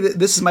maybe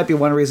this might be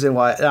one reason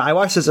why I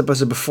watched this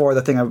episode before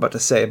the thing I'm about to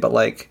say, but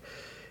like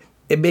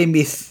it made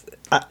me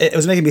it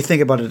was making me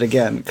think about it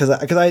again because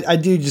I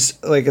do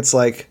just like it's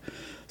like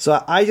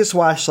so I just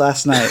watched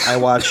last night. I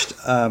watched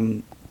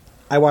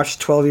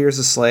 12 Years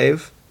a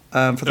Slave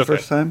for the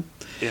first time.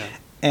 Yeah.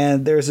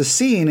 And there's a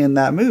scene in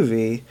that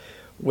movie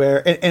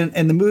where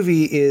and the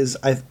movie is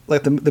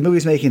the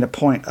movie's making a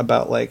point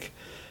about like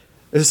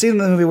there's a scene in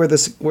the movie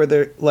where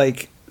they're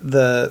like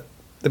the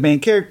main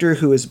character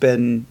who has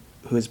been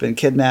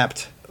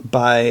kidnapped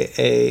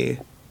by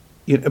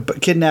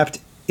kidnapped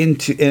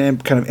into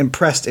and kind of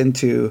impressed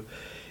into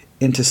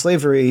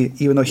slavery,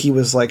 even though he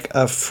was like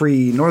a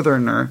free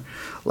northerner.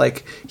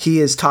 Like he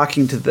is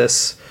talking to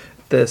this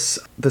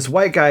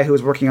white guy who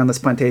was working on this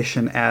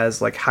plantation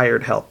as like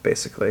hired help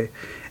basically,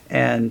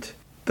 and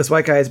this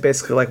white guy is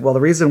basically like, well, the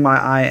reason why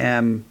I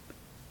am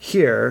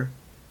here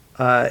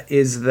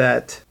is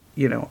that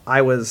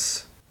I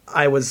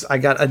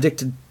got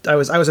addicted. I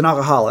was an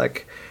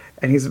alcoholic,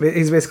 and he's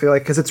basically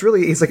like, because it's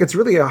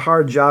really a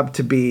hard job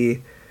to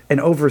be an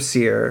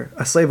overseer,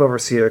 a slave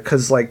overseer,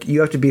 because like you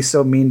have to be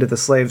so mean to the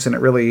slaves, and it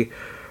really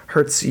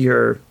hurts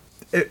your.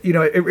 It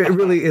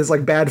really is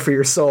like bad for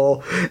your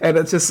soul, and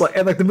it's just like,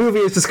 and like the movie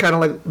is just kind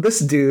of like this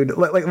dude,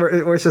 like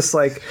where it's just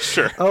like,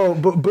 sure, oh,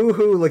 boo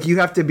hoo, like you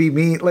have to be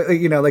mean, like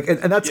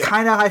and that's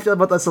kind of how I feel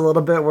about this a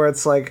little bit, where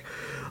it's like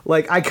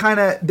I kind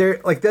of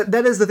there, like that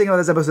is the thing about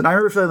this episode. I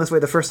remember feeling this way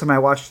the first time I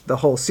watched the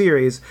whole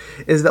series,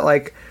 is that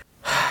like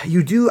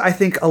you do, I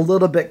think, a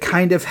little bit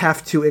kind of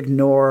have to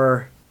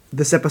ignore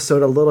this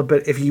episode a little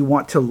bit if you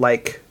want to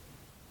like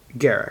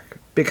Garrick,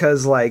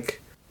 because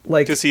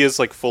because he is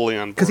like fully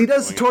on board, because he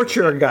does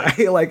torture a guy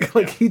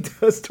he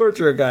does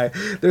torture a guy.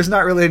 There's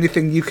not really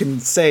anything you can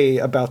say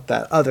about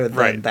that other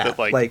than that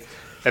like,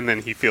 and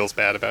then he feels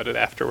bad about it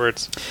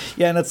afterwards.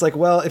 Yeah, and it's like,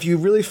 well, if you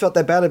really felt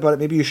that bad about it,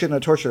 maybe you shouldn't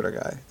have tortured a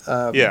guy.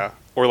 Yeah,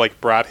 or like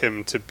brought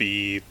him to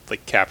be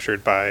like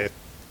captured by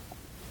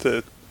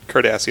the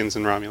Cardassians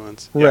and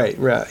Romulans. Yeah.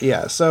 Right,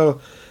 yeah.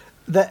 So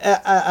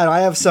that I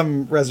have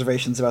some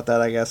reservations about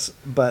that, I guess,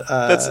 but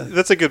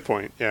that's a good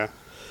point. Yeah.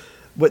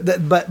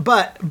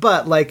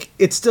 But like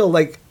it's still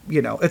like,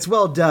 it's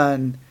well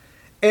done,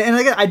 and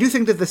again, I do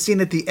think that the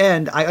scene at the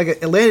end,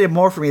 it landed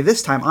more for me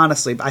this time,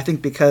 honestly. I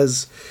think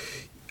because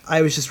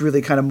I was just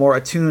really kind of more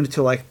attuned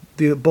to like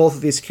both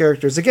of these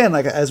characters again,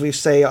 like as we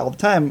say all the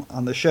time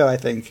on the show. I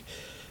think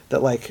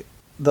that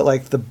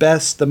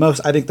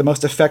the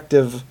most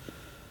effective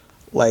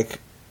like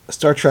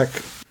Star Trek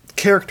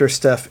character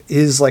stuff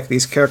is like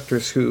these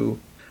characters who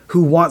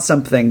want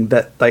something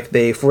that like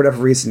they for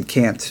whatever reason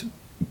can't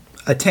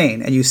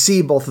attain, and you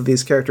see both of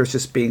these characters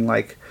just being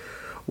like,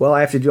 well,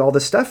 I have to do all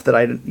this stuff that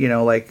I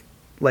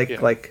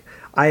like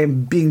I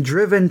am being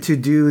driven to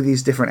do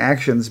these different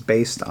actions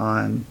based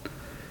on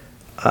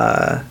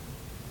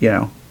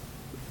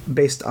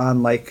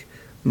like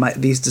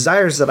these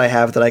desires that I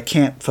have that I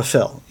can't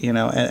fulfill,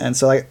 and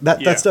so like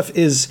that stuff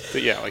is,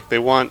 but yeah, like they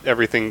want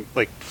everything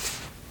like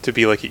to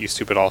be like it used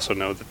to, but also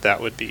know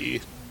that would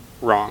be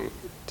wrong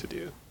to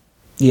do.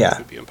 Yeah, it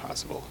would be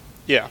impossible.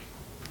 Yeah.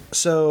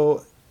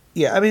 So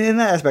yeah, I mean, in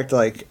that aspect,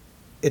 like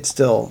it's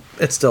still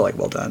like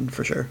well done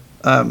for sure.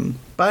 But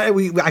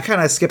I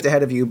kind of skipped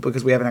ahead of you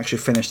because we haven't actually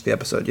finished the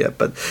episode yet.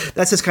 But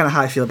that's just kind of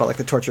how I feel about like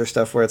the torture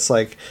stuff, where it's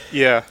like,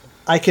 yeah,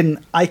 I can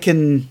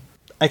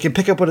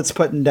pick up what it's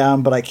putting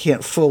down, but I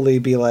can't fully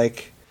be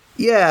like,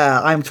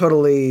 yeah, I'm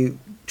totally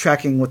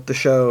tracking with the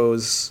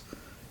show's,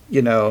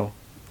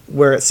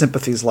 where its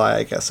sympathies lie,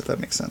 I guess, if that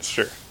makes sense.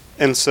 Sure.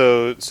 And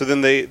so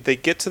then they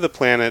get to the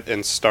planet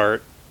and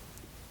start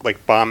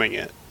like bombing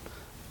it.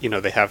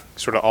 They have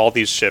sort of all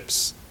these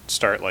ships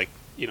start like,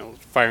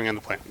 firing on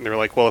the planet. And they're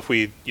like, well, if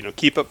we,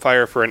 keep up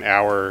fire for an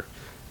hour,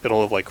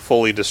 it'll have like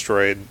fully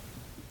destroyed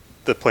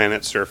the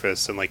planet's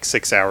surface, and like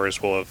 6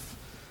 hours will have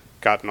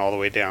gotten all the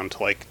way down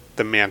to like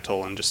the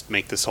mantle and just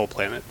make this whole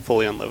planet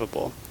fully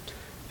unlivable.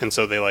 And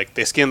so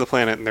they scan the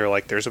planet and they're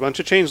like, there's a bunch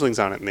of changelings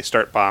on it, and they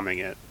start bombing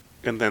it.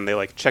 And then they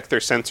like check their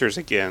sensors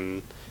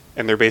again,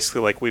 and they're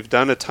basically like, we've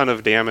done a ton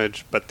of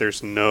damage, but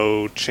there's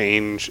no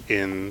change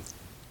in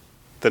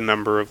the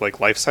number of like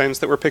life signs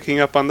that we're picking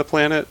up on the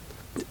planet.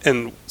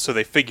 And so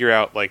they figure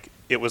out like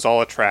it was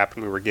all a trap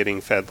and we were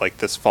getting fed like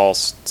this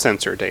false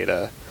sensor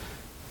data.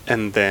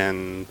 And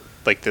then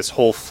like this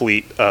whole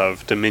fleet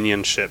of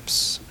Dominion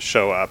ships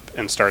show up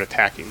and start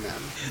attacking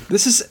them.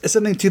 This is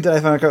something too that I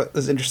found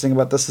was interesting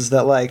about this, is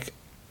that like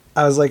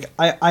I was like,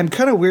 I'm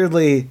kind of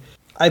weirdly,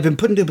 I've been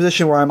put into a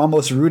position where I'm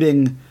almost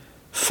rooting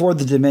for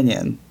the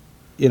Dominion,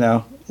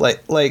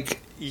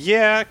 like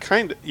yeah,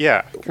 kind of,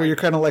 yeah. Where you're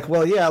kind of like,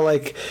 well, yeah,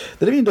 like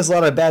the Dominion does a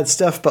lot of bad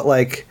stuff, but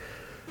like,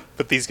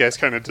 but these guys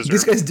kind of deserve.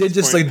 These guys did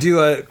just point. Like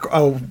do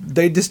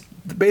they just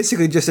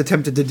basically just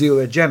attempted to do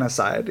a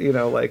genocide,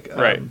 like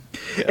right.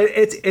 Yeah.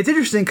 It's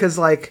interesting because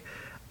like,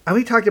 and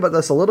we talked about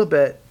this a little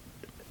bit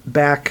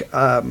back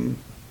when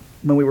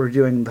we were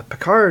doing the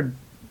Picard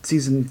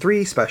season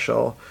 3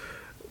 special,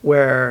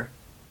 where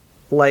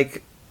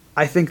like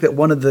I think that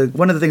one of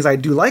the things I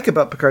do like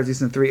about Picard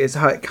season 3 is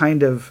how it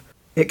kind of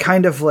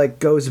like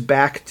goes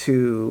back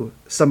to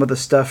some of the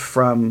stuff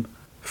from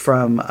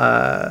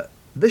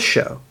this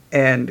show,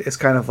 and it's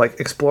kind of like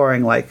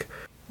exploring like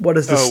what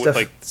is this stuff,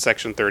 like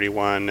Section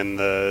 31 and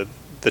the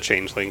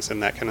changelings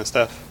and that kind of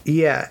stuff.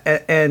 Yeah,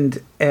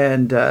 and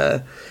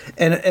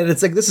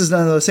it's like this is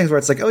one of those things where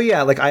it's like, oh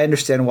yeah, like I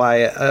understand why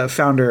a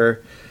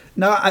founder.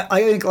 Now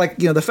I think like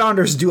the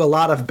founders do a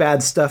lot of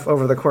bad stuff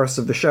over the course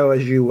of the show,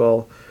 as you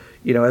will,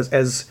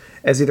 as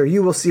either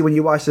you will see when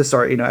you watch this,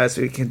 or as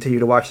we continue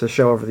to watch the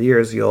show over the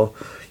years, you'll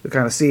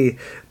kind of see.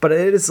 But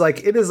it is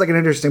like an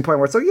interesting point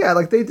where it's like, yeah,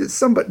 like they did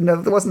some, but no,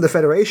 it wasn't the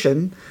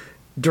Federation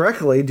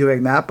directly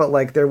doing that, but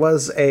like there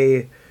was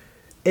a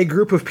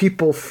group of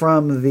people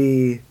from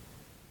the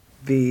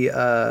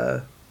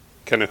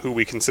kind of who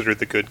we consider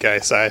the good guy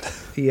side.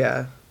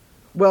 Yeah.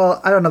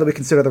 Well, I don't know that we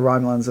consider the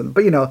Romulans,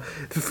 but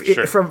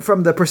sure.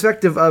 from the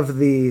perspective of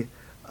the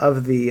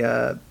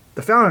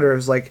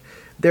founders, like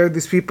there are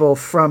these people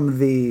from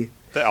the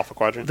Alpha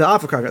Quadrant. The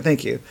Alpha Quadrant,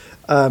 thank you.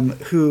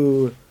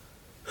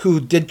 Who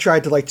did try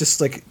to like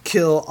just like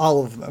kill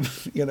all of them,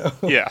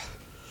 Yeah.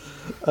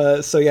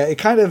 So yeah, it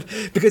kind of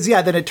because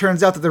then it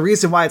turns out that the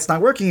reason why it's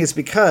not working is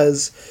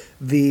because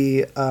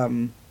the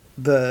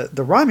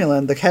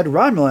Romulan, the head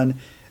Romulan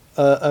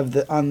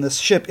on this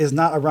ship is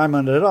not a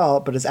Romulan at all,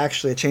 but is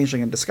actually a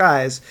changeling in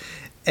disguise,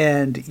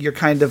 and you're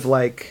kind of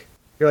like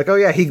oh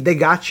yeah, they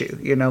got you,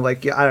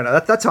 like I don't know,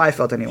 that's how I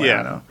felt anyway. Yeah.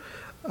 I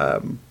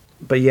don't know,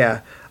 but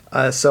yeah.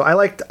 So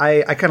I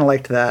kind of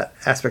liked that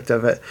aspect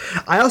of it.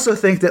 I also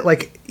think that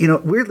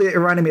weirdly it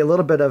reminded me a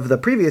little bit of the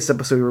previous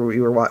episode where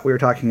we were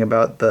talking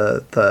about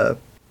the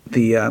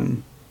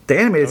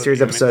animated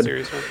series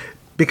episode,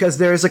 because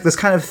there's this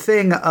kind of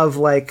thing of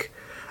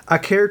a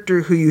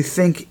character who you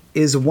think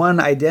is one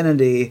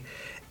identity,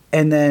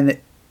 and then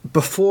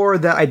before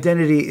that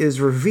identity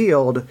is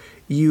revealed,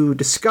 you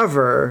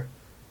discover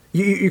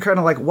you kind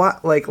of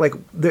what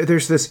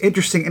there's this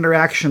interesting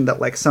interaction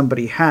that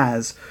somebody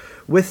has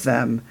with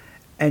them,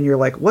 and you're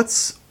like,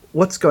 what's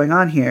going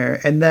on here?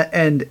 And that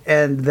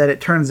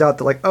it turns out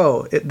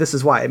that this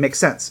is why it makes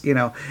sense,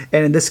 and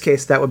in this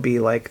case that would be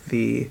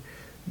the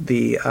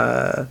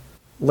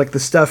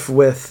stuff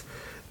with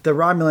the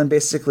Romulan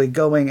basically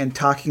going and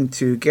talking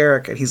to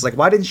Garrick, and he's like,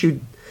 why didn't you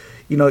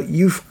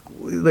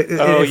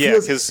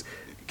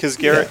because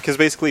Garrick, because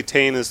basically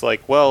Tane is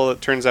like, well,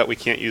 it turns out we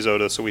can't use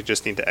Odo, so we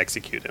just need to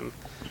execute him.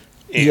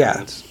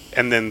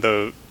 And then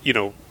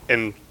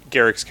and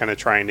Garrick's kind of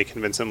trying to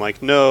convince him,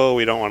 no,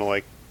 we don't want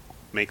to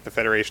make the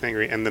Federation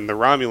angry. And then the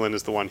Romulan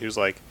is the one who's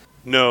like,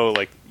 no,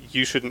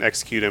 you shouldn't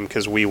execute him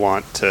because we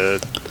want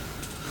to,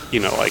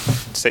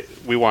 say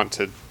we want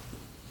to.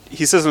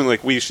 He says something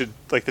we should,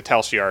 the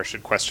Tal Shiar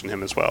should question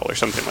him as well, or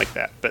something like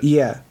that. But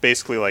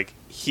basically,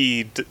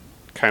 he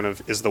kind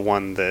of is the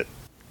one that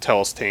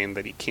tells Tane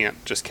that he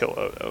can't just kill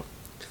Odo.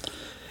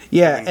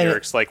 Yeah, and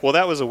Garrick's well,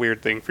 that was a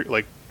weird thing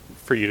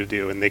for you to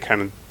do, and they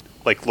kind of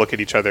look at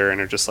each other and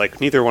are just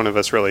neither one of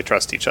us really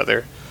trust each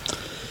other.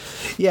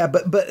 Yeah,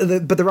 but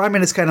the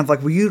Romulan is kind of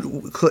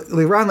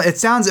it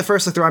sounds at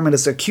first like the Romulan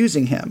is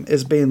accusing him,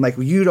 is being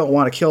you don't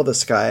want to kill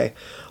this guy,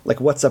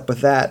 what's up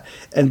with that?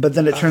 But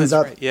then it turns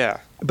out, right. Yeah.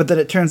 But then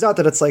it turns out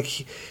that it's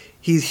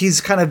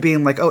he's kind of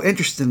being oh,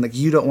 interesting,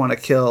 you don't want to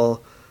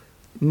kill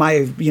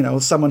my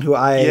someone who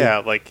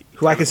I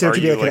who I consider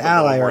to be an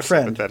ally or a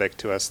friend, sympathetic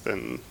to us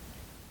than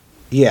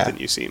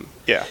you seem.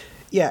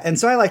 Yeah, and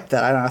so I liked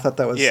that. I thought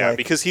that was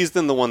because he's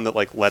then the one that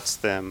lets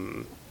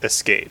them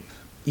escape.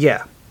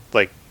 Yeah.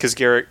 Because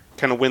Garrick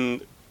kind of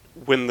when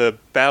the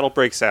battle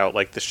breaks out,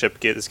 the ship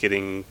is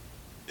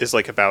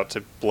about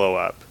to blow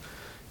up,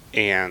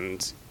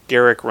 and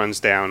Garrick runs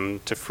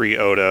down to free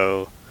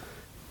Odo,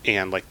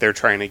 and they're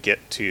trying to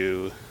get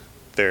to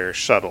their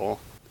shuttle,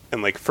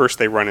 and first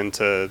they run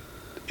into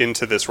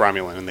this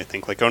Romulan, and they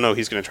think oh no,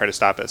 he's going to try to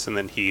stop us, and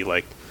then he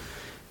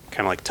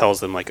kind of tells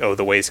them oh,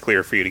 the way's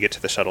clear for you to get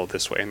to the shuttle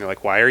this way, and they're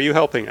why are you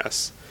helping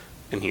us?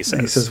 And he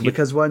says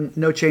because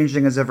no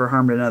changeling has ever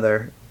harmed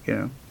another.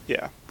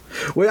 Yeah.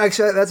 Well,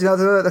 actually,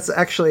 that's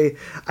actually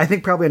I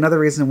think probably another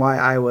reason why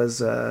I was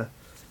kind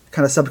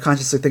of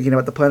subconsciously thinking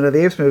about the Planet of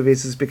the Apes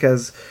movies, is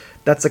because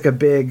that's a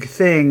big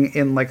thing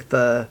in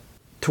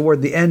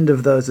toward the end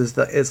of those is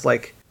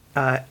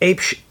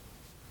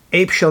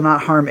ape shall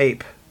not harm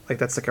ape.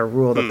 That's a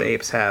rule that the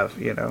apes have.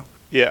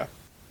 Yeah.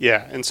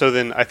 Yeah, and so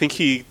then I think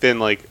he then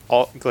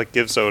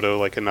gives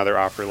Odo another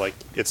offer,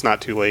 it's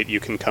not too late, you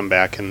can come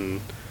back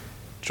and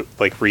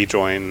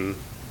rejoin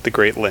the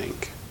Great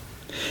Link.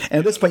 And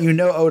at this point,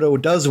 Odo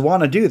does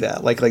want to do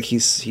that, he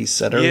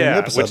said earlier in the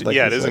episode.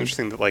 It is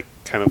interesting that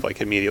kind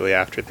of immediately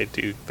after they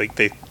do,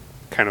 they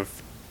kind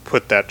of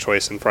put that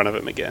choice in front of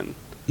him again.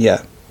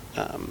 Yeah.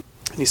 And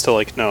he's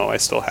still no, I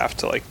still have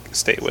to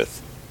stay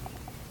with,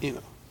 And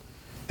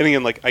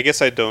again, I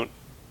guess I don't.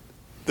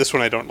 This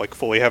one I don't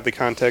fully have the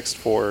context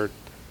for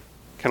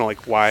kind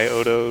of why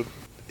Odo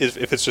is,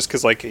 if it's just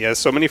because he has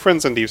so many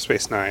friends on Deep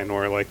Space Nine,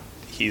 or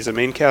he's a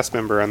main cast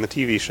member on the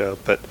TV show,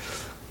 but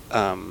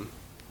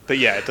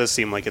yeah, it does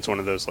seem it's one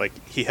of those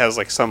he has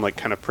some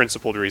kind of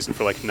principled reason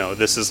for no,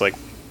 this is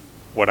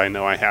what I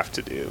know I have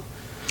to do.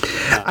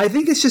 I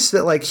think it's just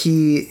that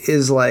he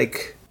is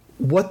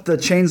what the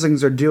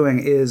changelings are doing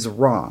is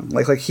wrong.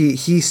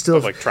 He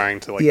still trying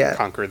to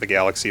conquer the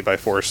galaxy by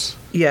force.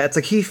 Yeah, it's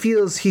he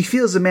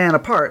feels a man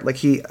apart.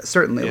 He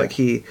certainly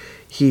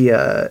he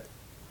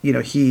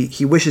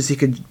wishes he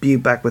could be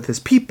back with his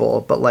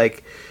people,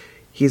 but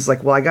he's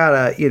well, I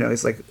gotta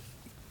he's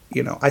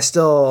I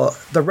still,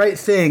 the right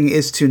thing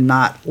is to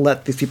not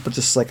let these people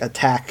just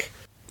attack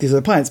these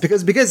other planets,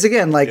 because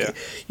again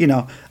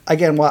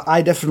again, while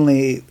I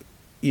definitely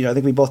I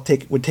think we both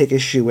would take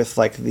issue with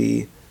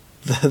the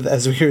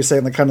as we were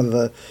saying, kind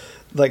of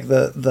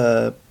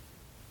the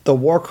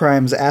war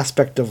crimes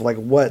aspect of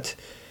what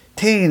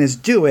Tane is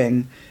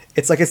doing.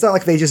 It's it's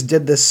not they just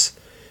did this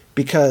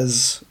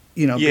because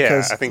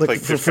because I think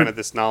there's kind of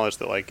this knowledge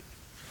that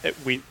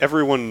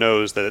everyone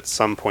knows that at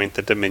some point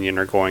the Dominion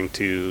are going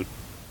to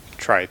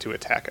try to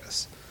attack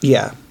us.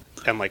 Yeah.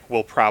 And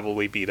will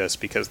probably beat us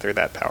because they're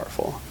that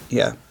powerful.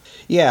 Yeah.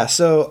 Yeah,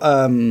 so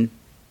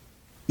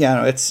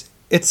no, it's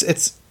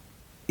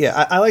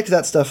Yeah, I liked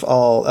that stuff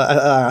all.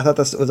 I thought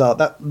this was all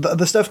that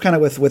the stuff kind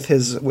of with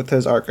his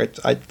arc.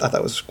 I thought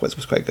that was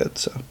quite good.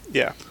 So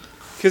yeah,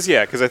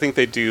 because I think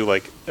they do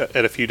like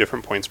at a few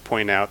different points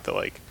point out that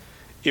like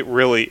it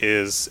really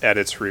is at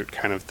its root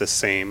kind of the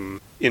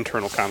same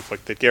internal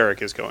conflict that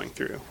Garrick is going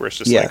through, where it's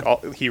just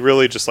like he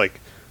really just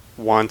like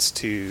wants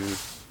to,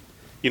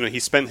 he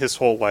spent his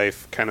whole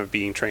life kind of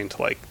being trained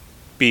to like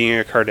being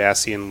a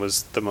Cardassian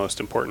was the most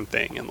important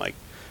thing, and like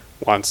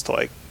wants to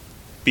like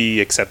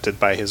be accepted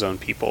by his own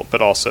people, but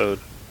also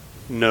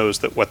knows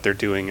that what they're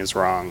doing is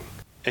wrong.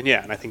 And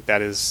I think that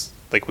is,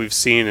 like we've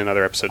seen in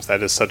other episodes,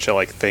 that is such a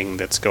like thing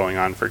that's going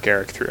on for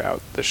Garrick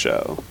throughout the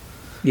show.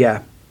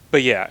 Yeah.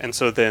 But and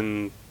so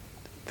then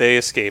they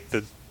escape.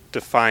 The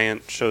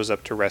Defiant shows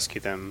up to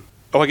rescue them.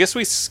 Oh, I guess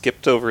we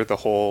skipped over the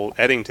whole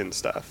Eddington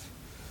stuff.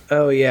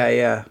 Oh,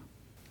 yeah.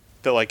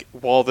 That like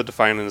while the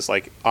Defiant is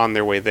like on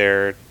their way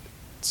there,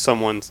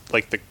 someone's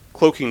like the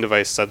cloaking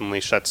device suddenly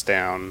shuts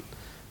down.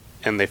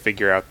 And they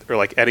figure out, or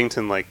like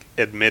Eddington like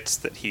admits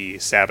that he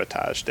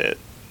sabotaged it,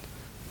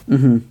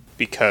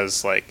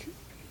 because like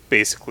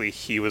basically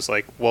he was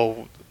like,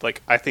 well,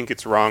 like I think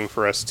it's wrong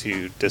for us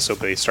to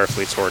disobey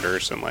Starfleet's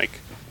orders, and like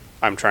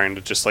I'm trying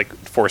to just like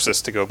force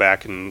us to go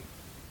back and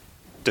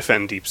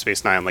defend Deep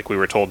Space Nine like we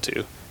were told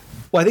to.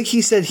 Well, I think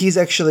he said he was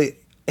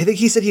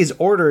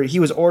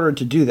ordered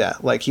to do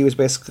that. Like he was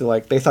basically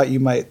like, they thought you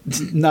might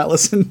not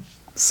listen,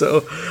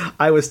 so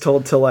I was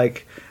told to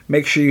like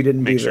make sure you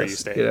didn't do this. You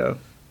stay.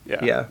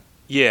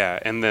 Yeah,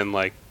 and then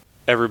like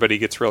everybody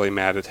gets really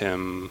mad at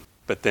him,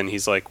 but then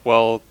he's like,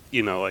 well,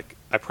 like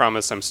I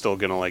promise I'm still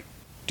gonna like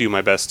do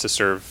my best to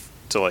serve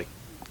to like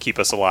keep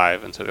us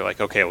alive. And so they're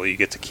like, okay, well you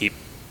get to keep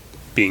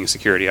being a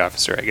security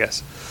officer, I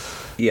guess.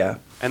 Yeah.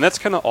 And that's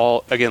kind of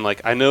all. Again,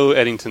 like I know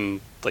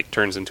Eddington like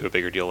turns into a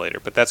bigger deal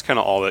later, but that's kind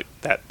of all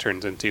that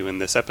turns into in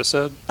this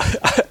episode.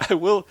 I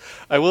will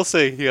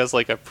say he has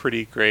like a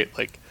pretty great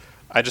like.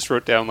 I just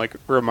wrote down like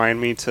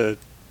remind me to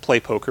play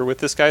poker with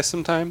this guy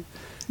sometime.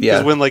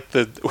 Because when like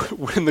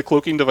when the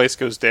cloaking device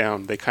goes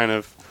down, they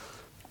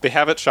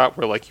have it shot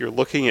where like you're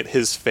looking at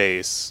his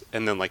face,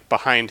 and then like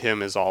behind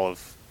him is all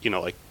of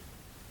like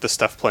the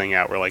stuff playing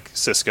out where like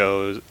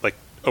Cisco, like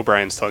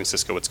O'Brien's telling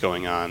Cisco what's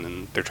going on,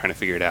 and they're trying to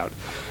figure it out.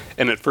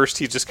 And at first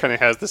he just kind of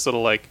has this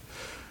little like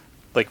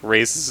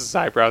raises his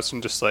eyebrows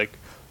and just like,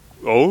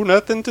 oh,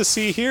 nothing to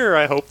see here.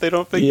 I hope they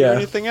don't figure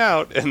anything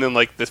out. And then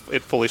like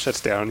it fully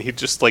shuts down. He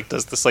just like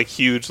does this like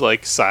huge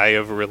like sigh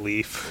of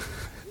relief.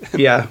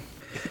 Yeah.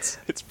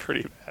 It's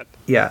pretty bad.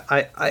 Yeah,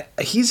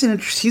 he's a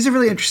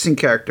really interesting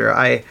character.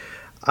 I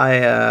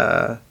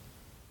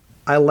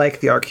like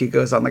the arc he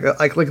goes on.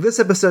 Like this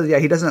episode,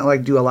 he doesn't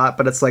like do a lot,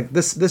 but it's like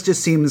this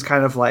just seems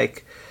kind of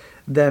like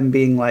them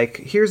being like,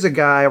 here's a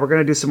guy, we're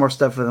gonna do some more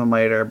stuff with him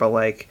later, but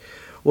like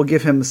we'll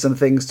give him some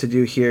things to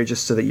do here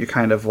just so that you're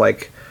kind of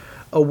like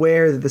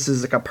aware that this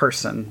is like a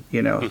person,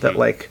 that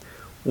like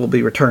we'll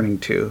be returning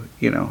to,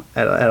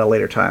 at a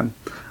later time.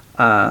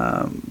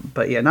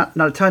 But not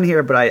a ton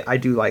here, but I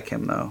do like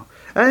him though.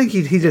 I think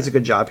he does a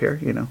good job here.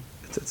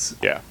 It's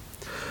yeah.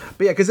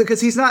 But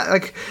because he's not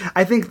like,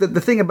 I think that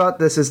the thing about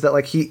this is that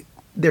like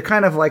they're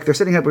kind of like they're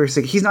sitting up here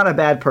saying he's not a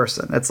bad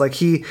person. It's like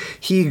he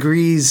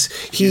agrees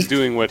he's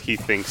doing what he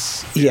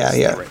thinks is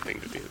the right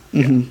thing to do.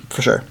 Mm-hmm,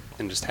 for sure.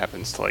 And just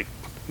happens to like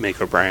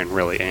make O'Brien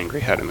really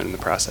angry at him in the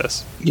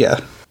process.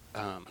 Yeah.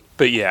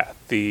 But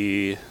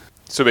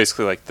so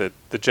basically like the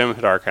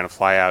Jem'Hadar kind of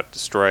fly out,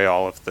 destroy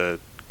all of the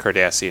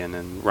Cardassian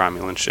and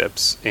Romulan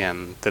ships,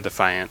 and the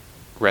Defiant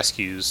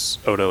rescues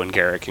Odo and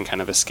Garrick and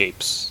kind of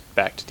escapes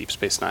back to Deep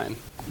Space Nine.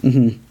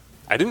 Mm-hmm.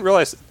 I didn't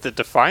realize the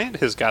Defiant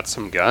has got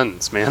some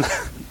guns, man.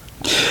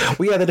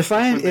 Well, yeah, the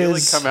Defiant they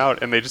like come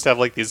out and they just have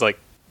like these like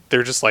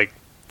they're just like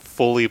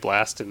fully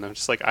blasted, and I'm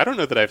just like, I don't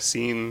know that I've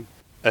seen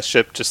a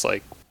ship just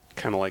like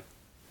kind of like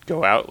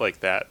go out like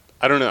that.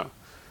 I don't know.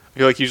 I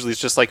feel like usually it's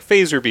just like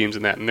phaser beams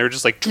and that, and they're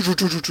just like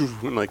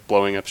and like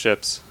blowing up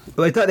ships.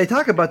 Well, they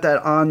talk about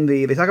that on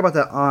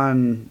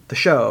the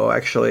show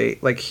actually.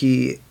 Like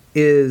he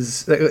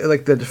is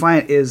like the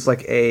Defiant is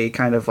like a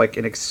kind of like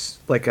it's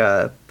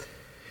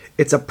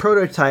a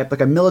prototype,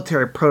 like a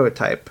military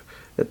prototype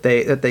that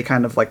they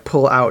kind of like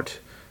pull out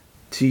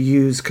to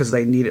use because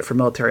they need it for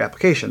military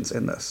applications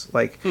in this.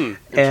 Like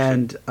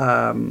and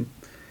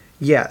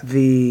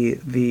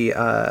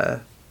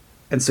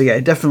and so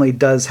it definitely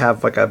does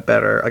have like a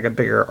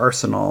bigger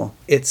arsenal.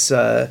 It's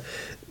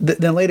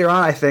then later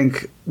on, I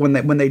think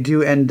when they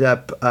do end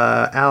up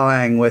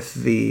allying with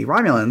the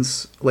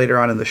Romulans later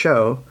on in the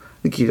show,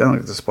 I don't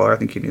think it's a spoiler. I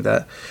think you knew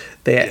that.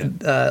 Then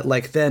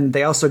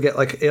they also get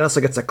it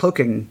also gets a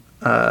cloaking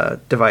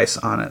device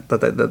on it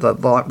that the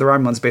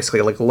Romulans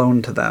basically like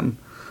loan to them.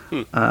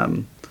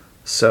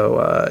 It's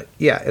a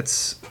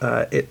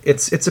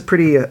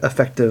pretty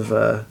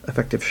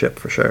effective ship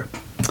for sure.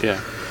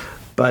 Yeah.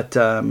 But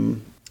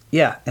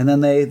Yeah, and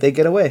then they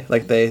get away.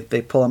 Like,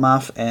 they pull him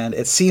off, and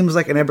it seems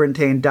like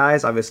Ebrantane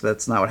dies. Obviously,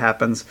 that's not what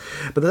happens.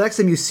 But the next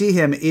time you see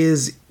him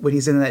is when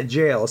he's in that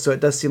jail. So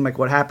it does seem like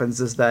what happens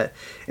is that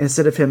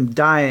instead of him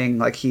dying,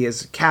 like, he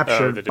is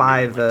captured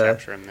by the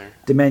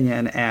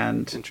Dominion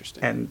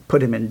and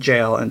put him in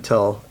jail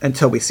until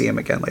we see him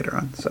again later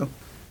on. So,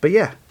 but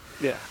yeah.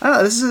 Yeah, I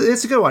don't know.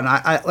 It's a good one.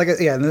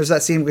 And there's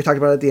that scene we talked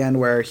about at the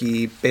end where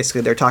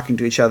they're talking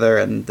to each other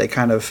and they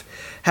kind of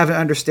have an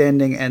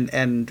understanding,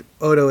 and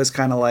Odo is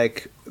kind of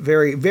like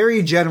very,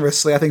 very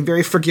generously, I think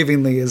very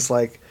forgivingly, is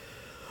like,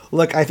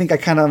 look, I think I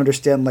kind of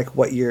understand like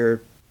what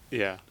you're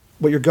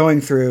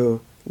going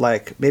through.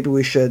 Like, maybe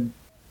we should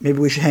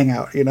hang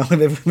out. You know,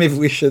 maybe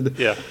we should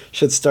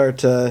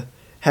start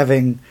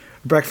having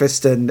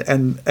breakfast and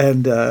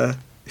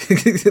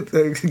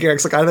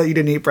Garrick's like, I thought you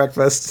didn't eat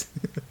breakfast.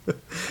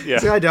 Yeah,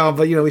 like, I don't,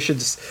 but we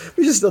should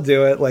still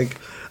do it. Like,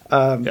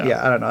 I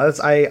don't know.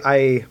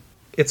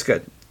 It's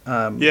good.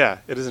 Yeah,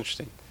 it is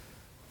interesting.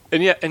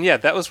 And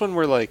that was one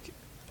where like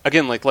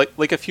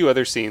a few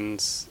other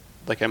scenes,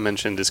 like I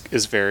mentioned,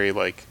 is very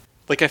like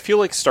I feel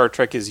like Star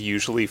Trek is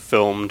usually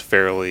filmed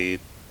fairly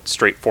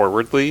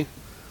straightforwardly.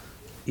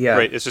 Yeah.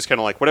 Right. It's just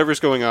kind of like whatever's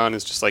going on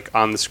is just like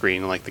on the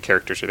screen, and like the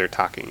characters are there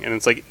talking, and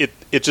it's like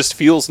it just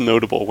feels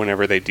notable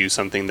whenever they do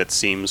something that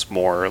seems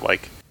more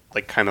like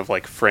kind of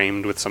like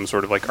framed with some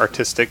sort of like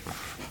artistic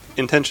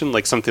intention,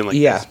 like something like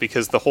this,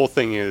 because the whole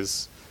thing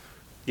is,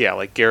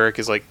 like Garrick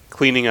is like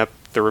cleaning up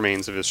the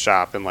remains of his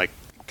shop and like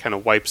kind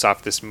of wipes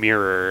off this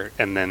mirror,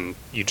 and then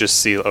you just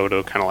see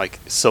Odo kind of like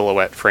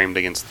silhouette framed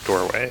against the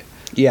doorway.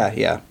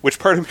 Yeah. Which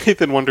part of me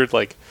then wondered,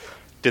 like,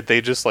 did they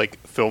just like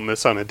film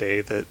this on a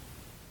day that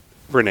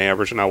Rene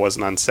Auberjonois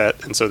wasn't on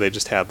set, and so they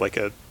just had like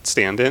a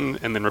stand-in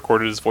and then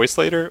recorded his voice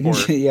later? Or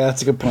yeah,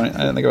 that's a good point. I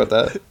didn't think about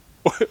that.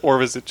 Or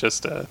was it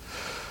just it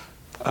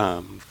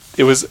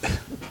was,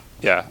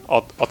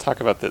 I'll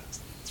talk about that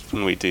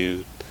when we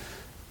do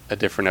a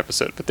different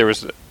episode. But there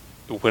was,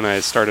 when I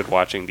started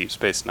watching Deep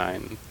Space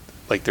Nine,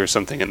 like there's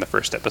something in the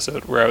first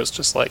episode where I was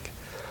just like,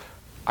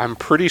 I'm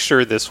pretty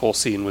sure this whole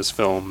scene was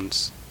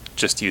filmed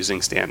just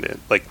using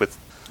stand-in, like with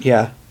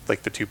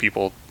like the two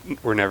people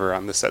were never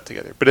on the set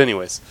together. But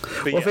anyways,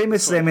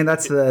 famously, I mean,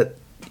 that's that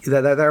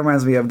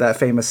reminds me of that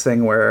famous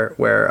thing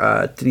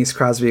where Denise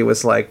Crosby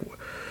was like,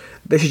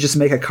 they should just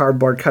make a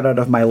cardboard cutout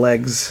of my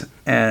legs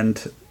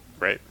and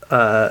put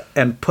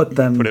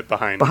it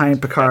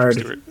behind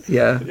Picard.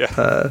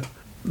 Yeah.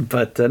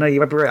 But no, you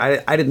might be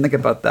right. I didn't think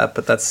about that,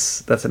 but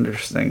that's an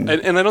interesting.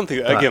 And I don't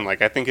think again,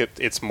 like I think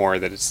it's more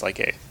that it's like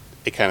a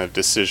kind of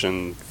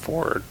decision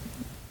for,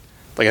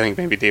 like, I think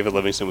maybe David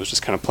Livingston was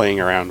just kind of playing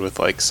around with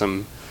like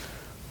some,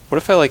 what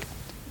if I like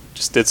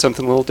just did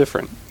something a little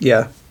different?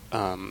 Yeah.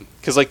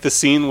 Because like the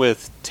scene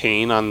with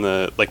Tane on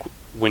the, like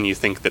when you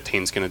think that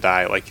Tane's gonna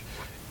die, like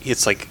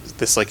it's like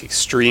this like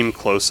extreme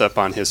close up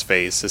on his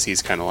face as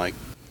he's kind of like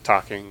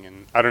talking,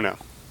 and I don't know.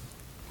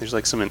 There's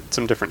like some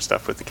different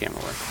stuff with the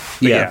camera work.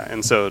 But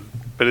and so,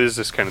 but it is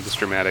just kind of this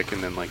dramatic,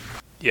 and then like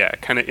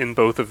kind of in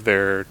both of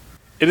they're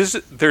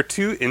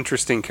two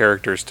interesting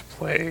characters to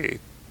play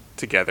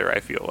together, I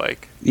feel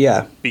like.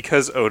 Yeah.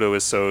 Because Odo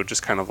is so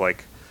just kind of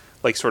like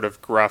sort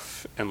of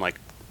gruff and like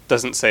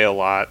doesn't say a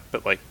lot,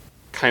 but like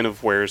kind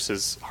of wears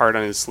his heart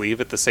on his sleeve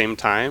at the same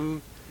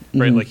time.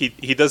 Right? Mm-hmm. Like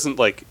he doesn't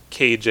like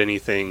cage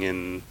anything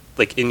in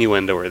like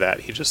innuendo or that.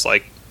 He just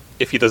like,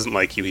 if he doesn't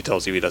like you, he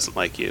tells you he doesn't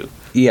like you.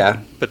 Yeah.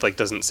 But like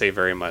doesn't say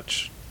very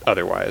much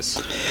otherwise.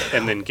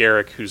 And then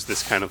Garrick, who's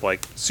this kind of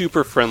like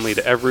super friendly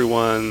to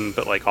everyone,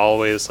 but like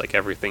always like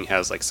everything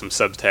has like some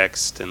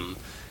subtext, and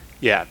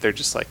they're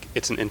just like,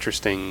 it's an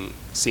interesting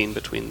scene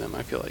between them.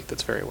 I feel like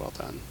that's very well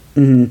done.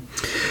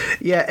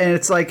 Mm-hmm. Yeah, and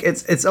it's like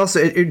it's also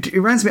it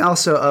reminds me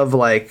also of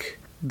like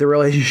the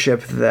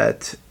relationship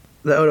that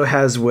Odo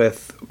has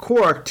with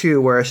Quark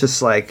too, where it's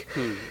just like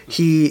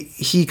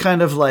he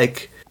kind of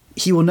like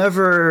he will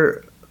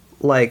never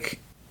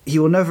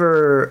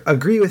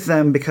agree with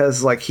them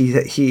because like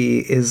he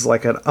is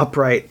like an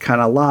upright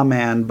kind of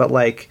lawman, but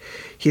like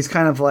he's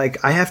kind of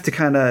like, I have to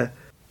kind of,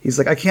 he's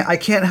like, I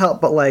can't help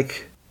but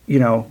like,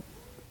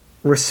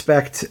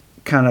 respect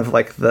kind of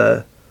like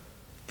the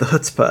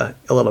chutzpah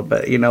a little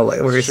bit,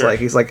 like where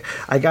he's like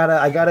I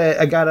gotta I got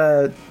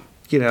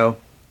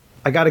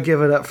to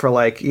give it up for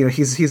like,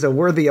 he's a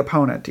worthy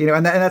opponent,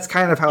 and that's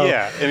kind of how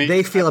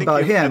they feel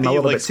about him a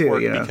little bit too,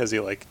 because he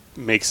like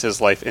makes his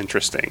life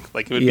interesting.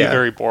 Like it would be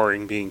very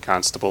boring being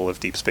Constable of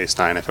Deep Space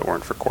Nine if it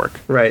weren't for Quark.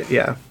 Right.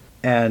 Yeah.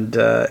 And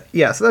so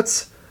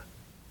that's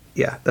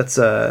it's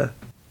a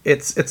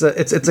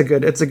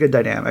good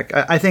dynamic.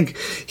 I think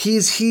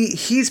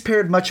he's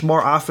paired much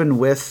more often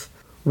with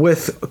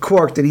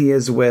Quark than he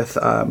is with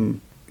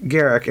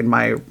Garrick in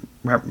my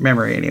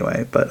memory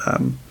anyway.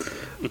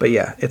 But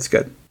yeah, it's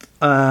good.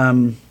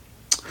 Do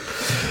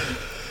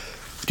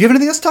you have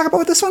anything else to talk about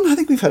with this one? I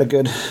think we've had a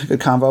good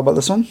convo about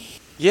this one.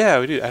 Yeah,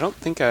 we do. I don't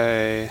think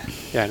I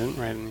didn't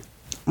write any.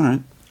 All right.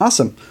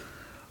 Awesome.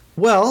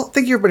 Well,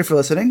 thank you everybody for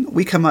listening.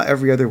 We come out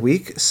every other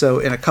week, so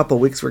in a couple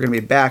weeks we're going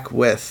to be back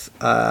with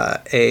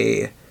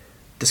a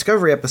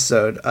Discovery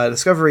episode,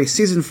 Discovery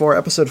Season 4,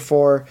 Episode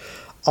 4,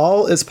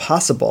 All is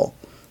Possible.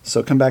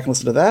 So come back and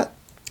listen to that.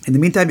 In the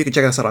meantime, you can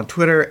check us out on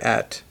Twitter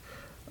at,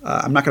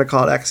 I'm not going to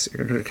call it X,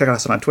 you're going to check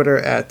us out on Twitter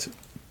at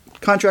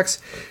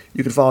Contracts.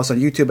 You can follow us on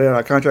YouTube at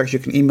Out-of-Contracts. You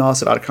can email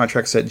us at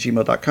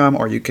outofcontracts@gmail.com,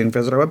 or you can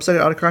visit our website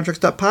at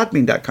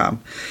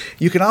outofcontracts.podbean.com.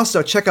 You can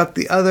also check out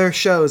the other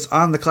shows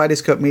on the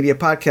Kaleidoscope Media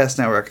Podcast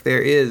Network.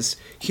 There is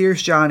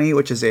Here's Johnny,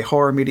 which is a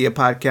horror media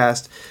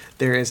podcast.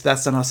 There is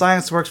That's Not How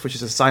Science Works, which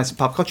is a science and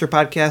pop culture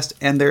podcast.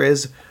 And there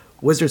is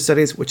Wizard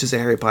Studies, which is a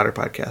Harry Potter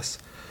podcast.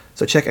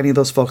 So check any of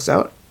those folks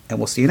out, and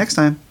we'll see you next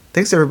time.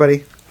 Thanks,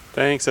 everybody.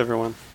 Thanks, everyone.